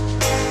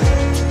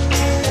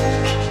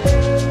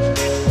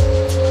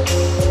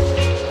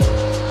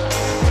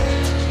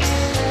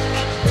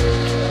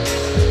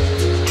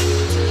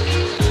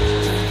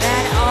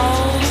 That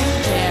old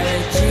pair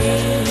of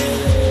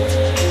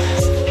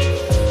jeans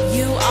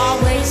you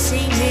always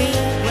see me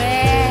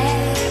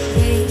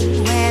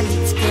wearing when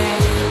it's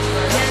gray.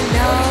 You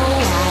know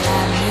what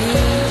I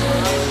mean.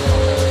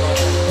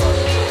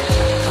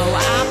 Oh,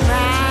 I'm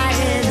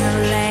riding a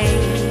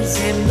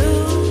lazy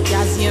mood,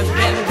 'cause you've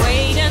been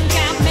waiting,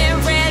 got me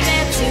ready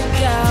to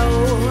go.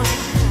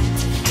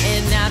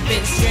 And I've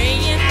been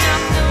straying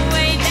up the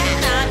way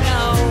that I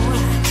know.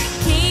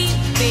 Keep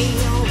me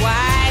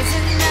wise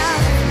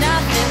enough,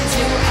 nothing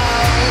to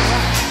owe.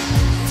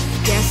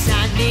 Guess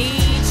I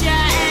need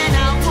you and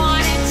I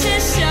want it to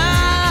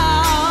show.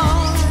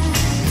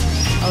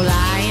 Oh,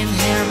 lying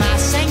here in my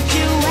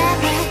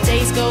sanctuary,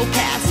 days go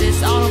past,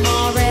 it's autumn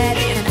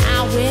already, and I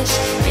wish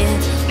it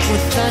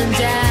would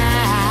thunder.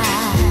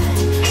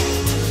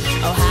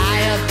 Oh,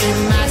 high up in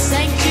my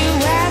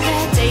sanctuary,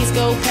 days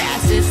go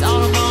past, it's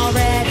autumn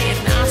already,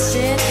 and I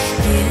sit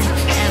here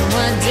and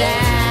wonder.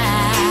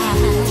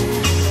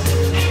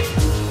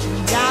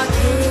 And I'll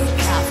kick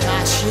off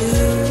my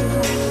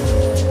shoes,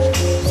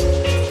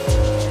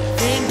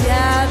 think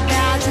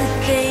about the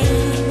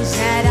things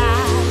that I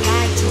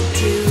like to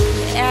do,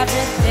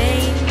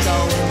 everything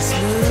going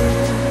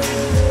smooth.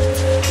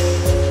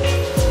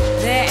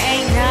 There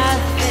ain't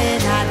nothing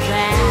I'd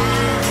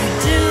rather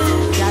do,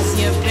 'cause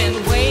you've been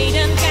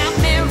waiting, got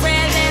me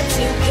ready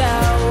to go.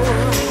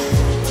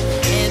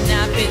 And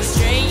I've been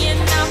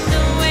straying up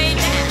the way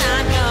that I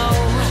know.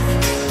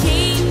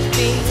 Keep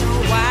me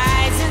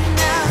wise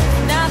enough,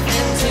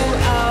 nothing to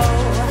owe.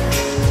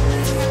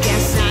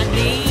 Guess I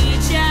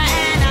need you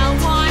and I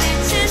want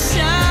it to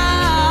show.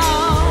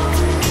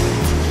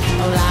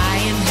 Oh,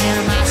 lying here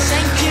in my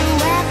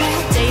sanctuary,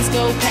 days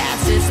go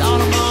past, it's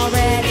autumn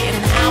already,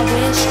 and I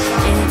wish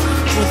it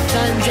would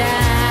thunder.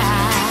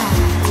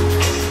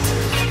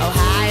 Oh,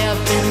 high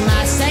up in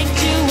my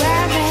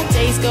sanctuary,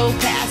 days go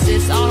past,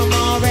 it's autumn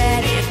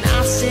already, and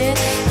I'll sit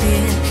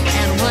here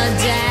and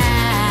wonder.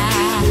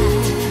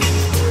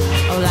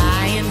 Oh,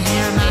 lying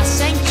here in my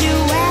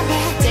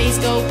sanctuary, days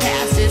go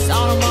past, it's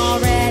autumn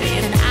already,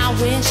 and I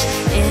wish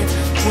it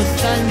would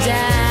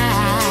thunder.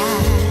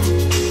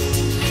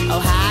 Oh,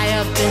 high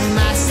up in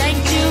my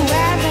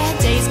sanctuary,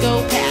 days go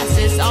past,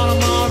 it's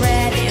autumn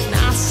already, and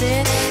I'll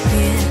sit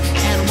here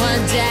and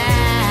wonder.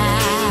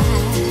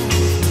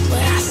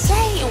 When I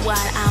say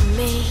what I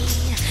mean,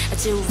 I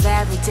do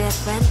very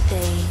different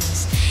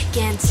things.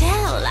 Can't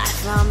tell life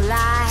from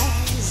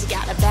lies,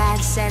 got a bad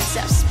sense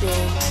of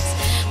spins.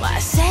 When I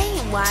say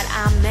what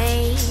I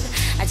mean,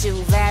 I do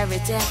very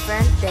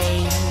different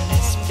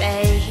things,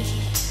 babe.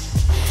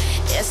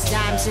 It's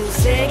time to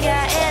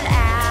figure it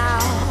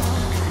out.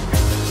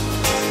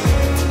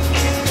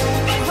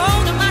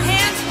 Holding my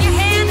hands in your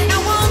hand and I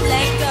won't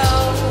let go.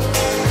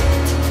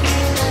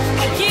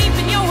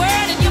 Keeping your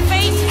word and your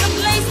face in a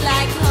place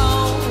like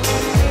home.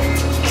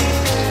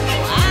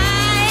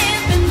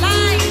 I've been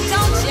lying,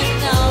 don't you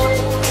know?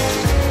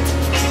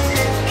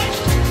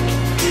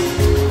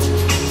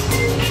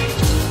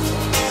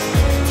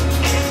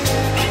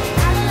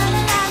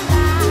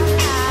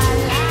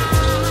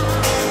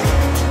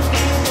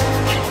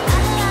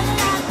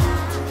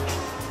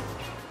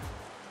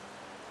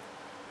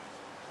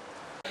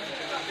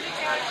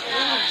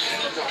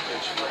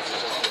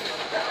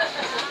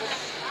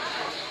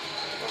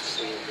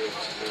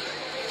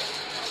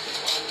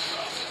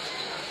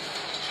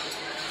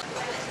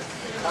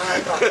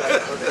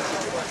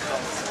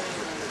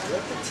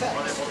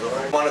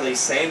 One of these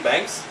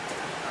sandbanks,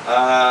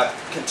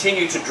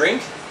 continue to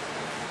drink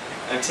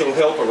until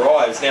help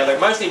arrives. Now the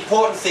most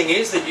important thing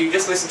is that you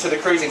just listen to the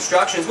cruise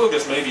instructions. We'll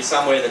just move you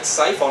somewhere that's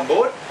safe on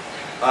board,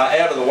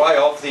 out of the way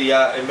of the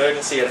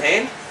emergency at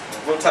hand.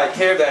 We'll take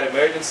care of that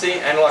emergency,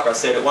 and like I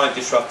said, it won't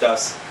disrupt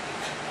us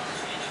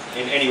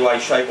in any way,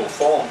 shape or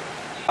form.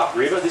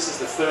 Upriver, this is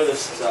the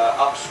furthest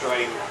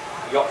upstream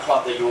yacht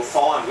club that you'll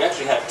find. We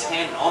actually have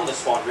 10 on the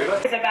Swan River.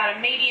 It's about a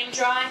medium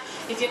dry.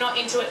 If you're not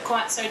into it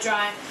quite so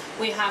dry,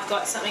 we have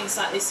got something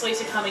slightly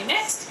sweeter coming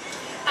next.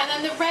 And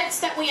then the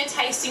reds that we are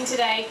tasting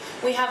today,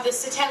 we have the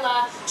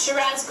Satella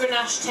Shiraz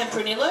Grenache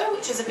Tempranillo,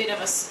 which is a bit of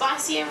a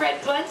spicier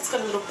red blend. It's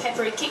got a little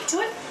peppery kick to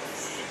it.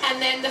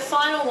 And then the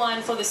final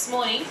one for this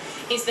morning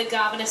is the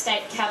Garvin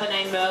Estate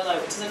Cabernet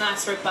Merlot, which is a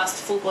nice, robust,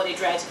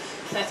 full-bodied red,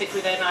 perfect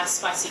with a nice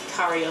spicy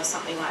curry or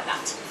something like that.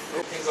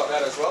 Things like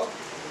that as well.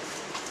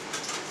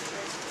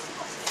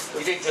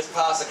 We did just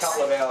pass a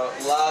couple of our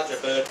larger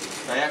birds.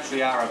 They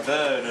actually are a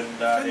bird, and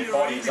their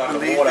bodies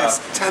underwater.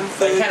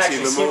 They can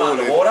actually swim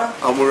underwater.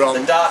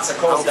 The darts are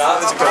called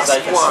darts because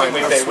they can swim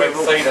with their web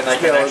feet, and they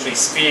can actually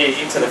spear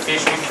into the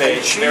fish with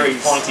their very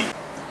pointy.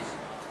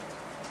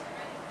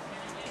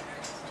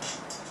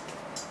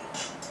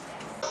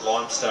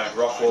 Limestone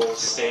rock walls,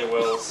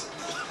 stairwells,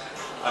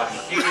 a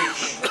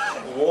huge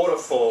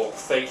waterfall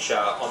feature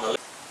on the.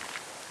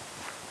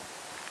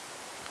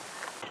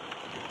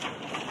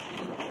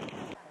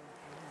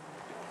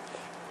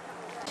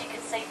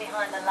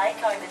 Behind the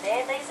lake over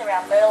there, these are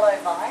our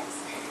Merlot vines,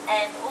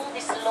 and all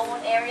this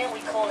lawn area we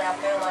call our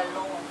Merlot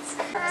lawns.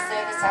 The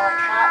service a la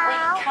carte, we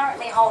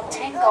currently hold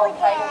 10 gold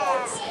plate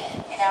awards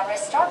in our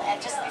restaurant, and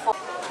just before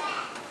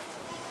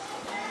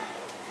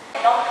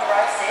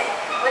non-corrosive,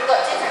 we've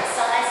got different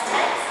size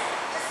tanks.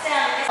 Just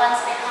down the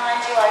ones behind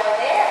you over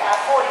there are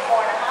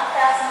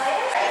 44,500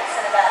 litres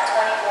and about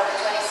 24 to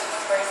 26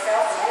 degrees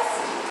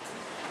Celsius.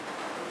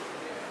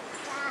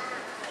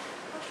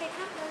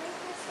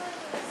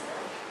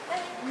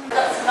 We've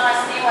got some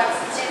nice new ones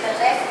to the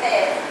left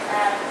there.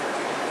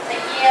 The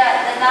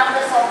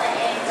numbers on the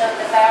end of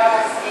the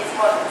barrels is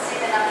what you see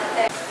the number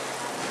 30.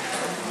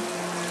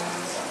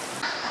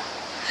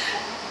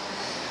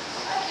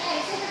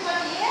 Okay, is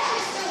everybody here?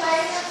 We're still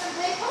waiting on some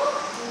people?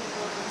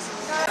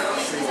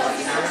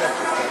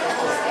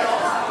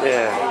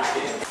 Yeah.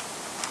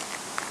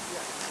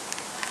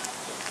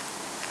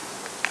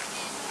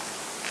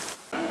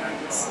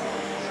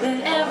 That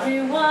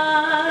everyone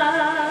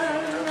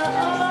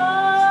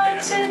ought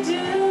to do.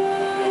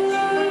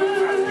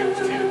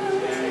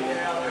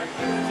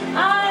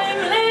 I'm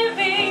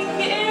living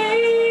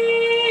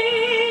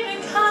in a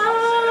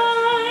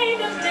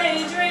kind of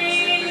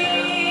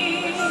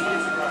daydream.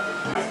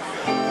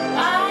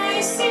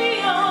 I see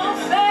your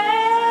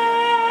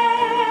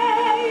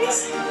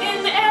face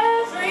in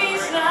every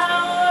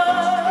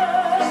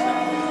flower,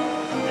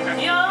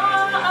 your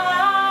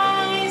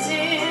eyes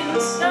in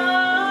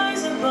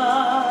stars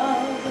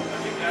above.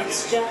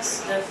 It's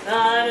just the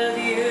thought of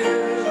you,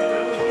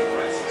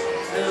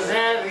 the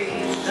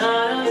very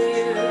thought of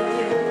you,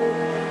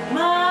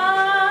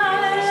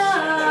 my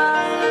love.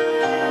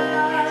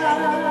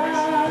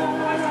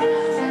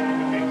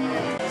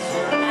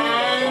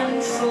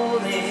 And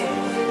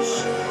foolish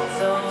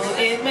though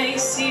it may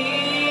seem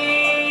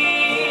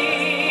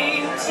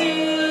to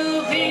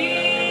be,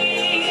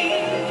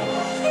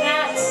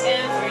 that's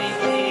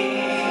everything.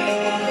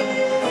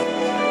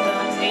 The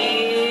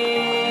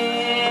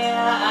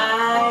mere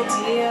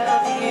idea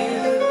of you,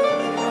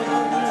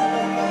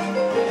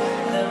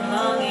 the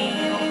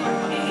longing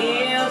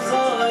here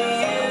for you.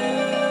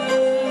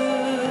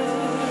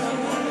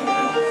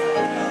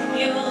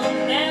 You'll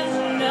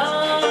never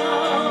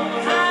know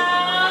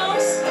how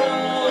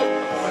slow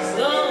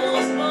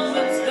those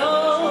moments go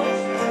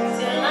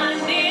till I'm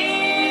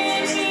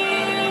near to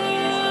you.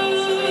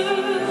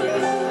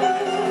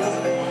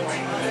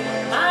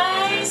 I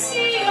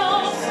see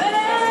your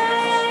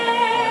face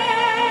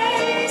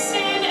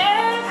in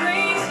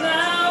every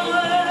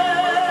flower,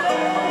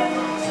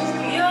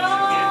 your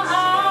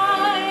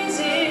eyes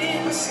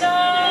in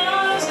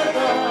stars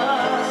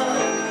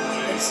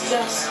above. It's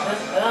just the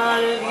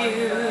thought of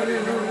you,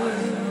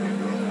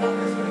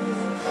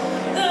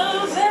 the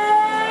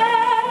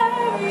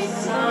very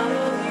thought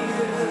of you,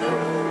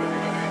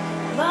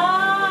 my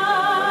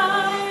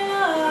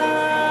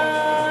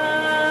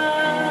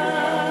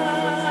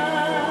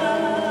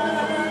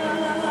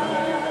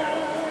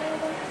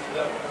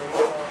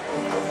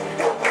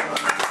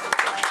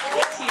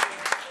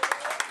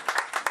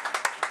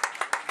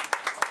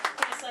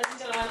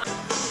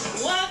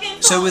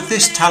So with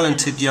this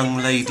talented young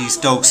lady's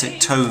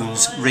dulcet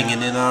tones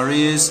ringing in our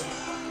ears,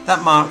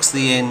 that marks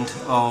the end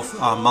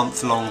of our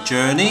month-long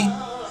journey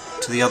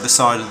to the other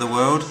side of the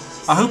world.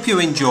 I hope you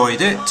enjoyed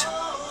it,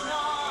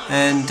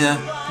 and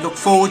look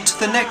forward to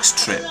the next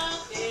trip.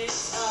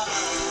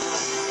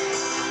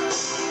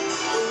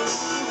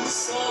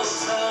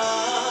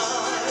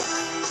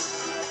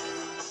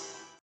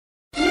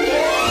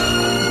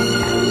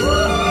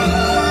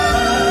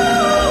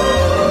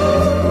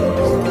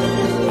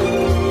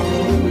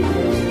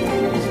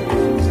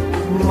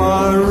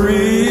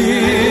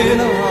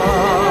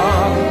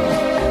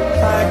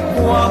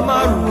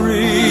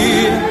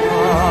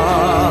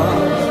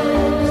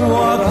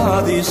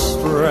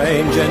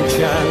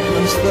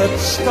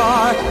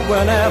 dark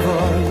whenever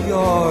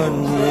you're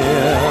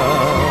near.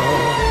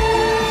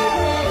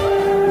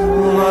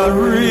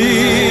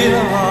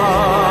 Marina,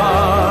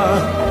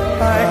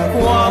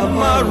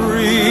 aquamarina,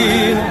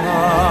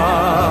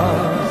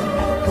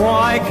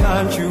 why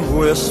can't you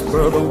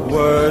whisper the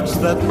words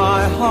that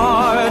my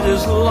heart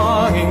is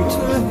longing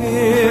to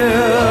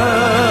hear?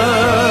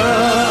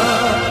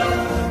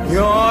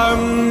 You're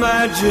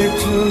magic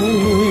to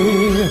me,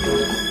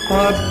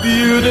 a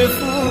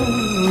beautiful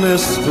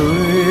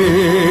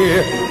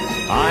mystery.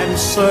 I'm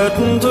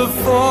certain to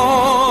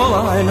fall,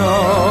 I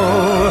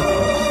know,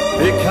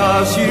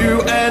 because you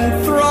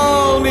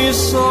enthrall me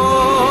so.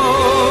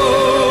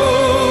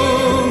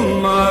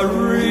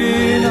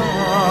 Marina,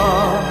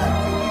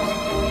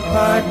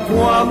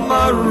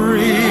 aquamarina,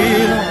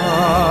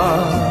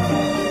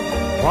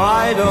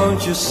 why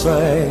don't you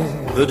say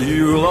that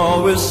you'll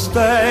always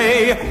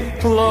stay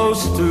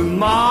close to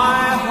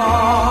my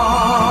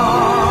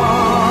heart?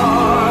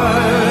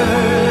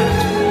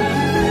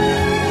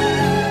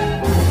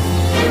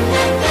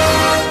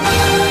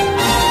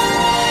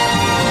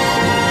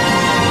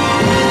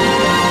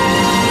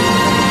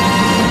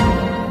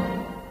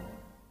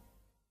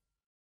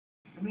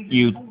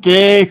 You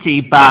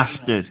dirty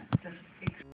bastard.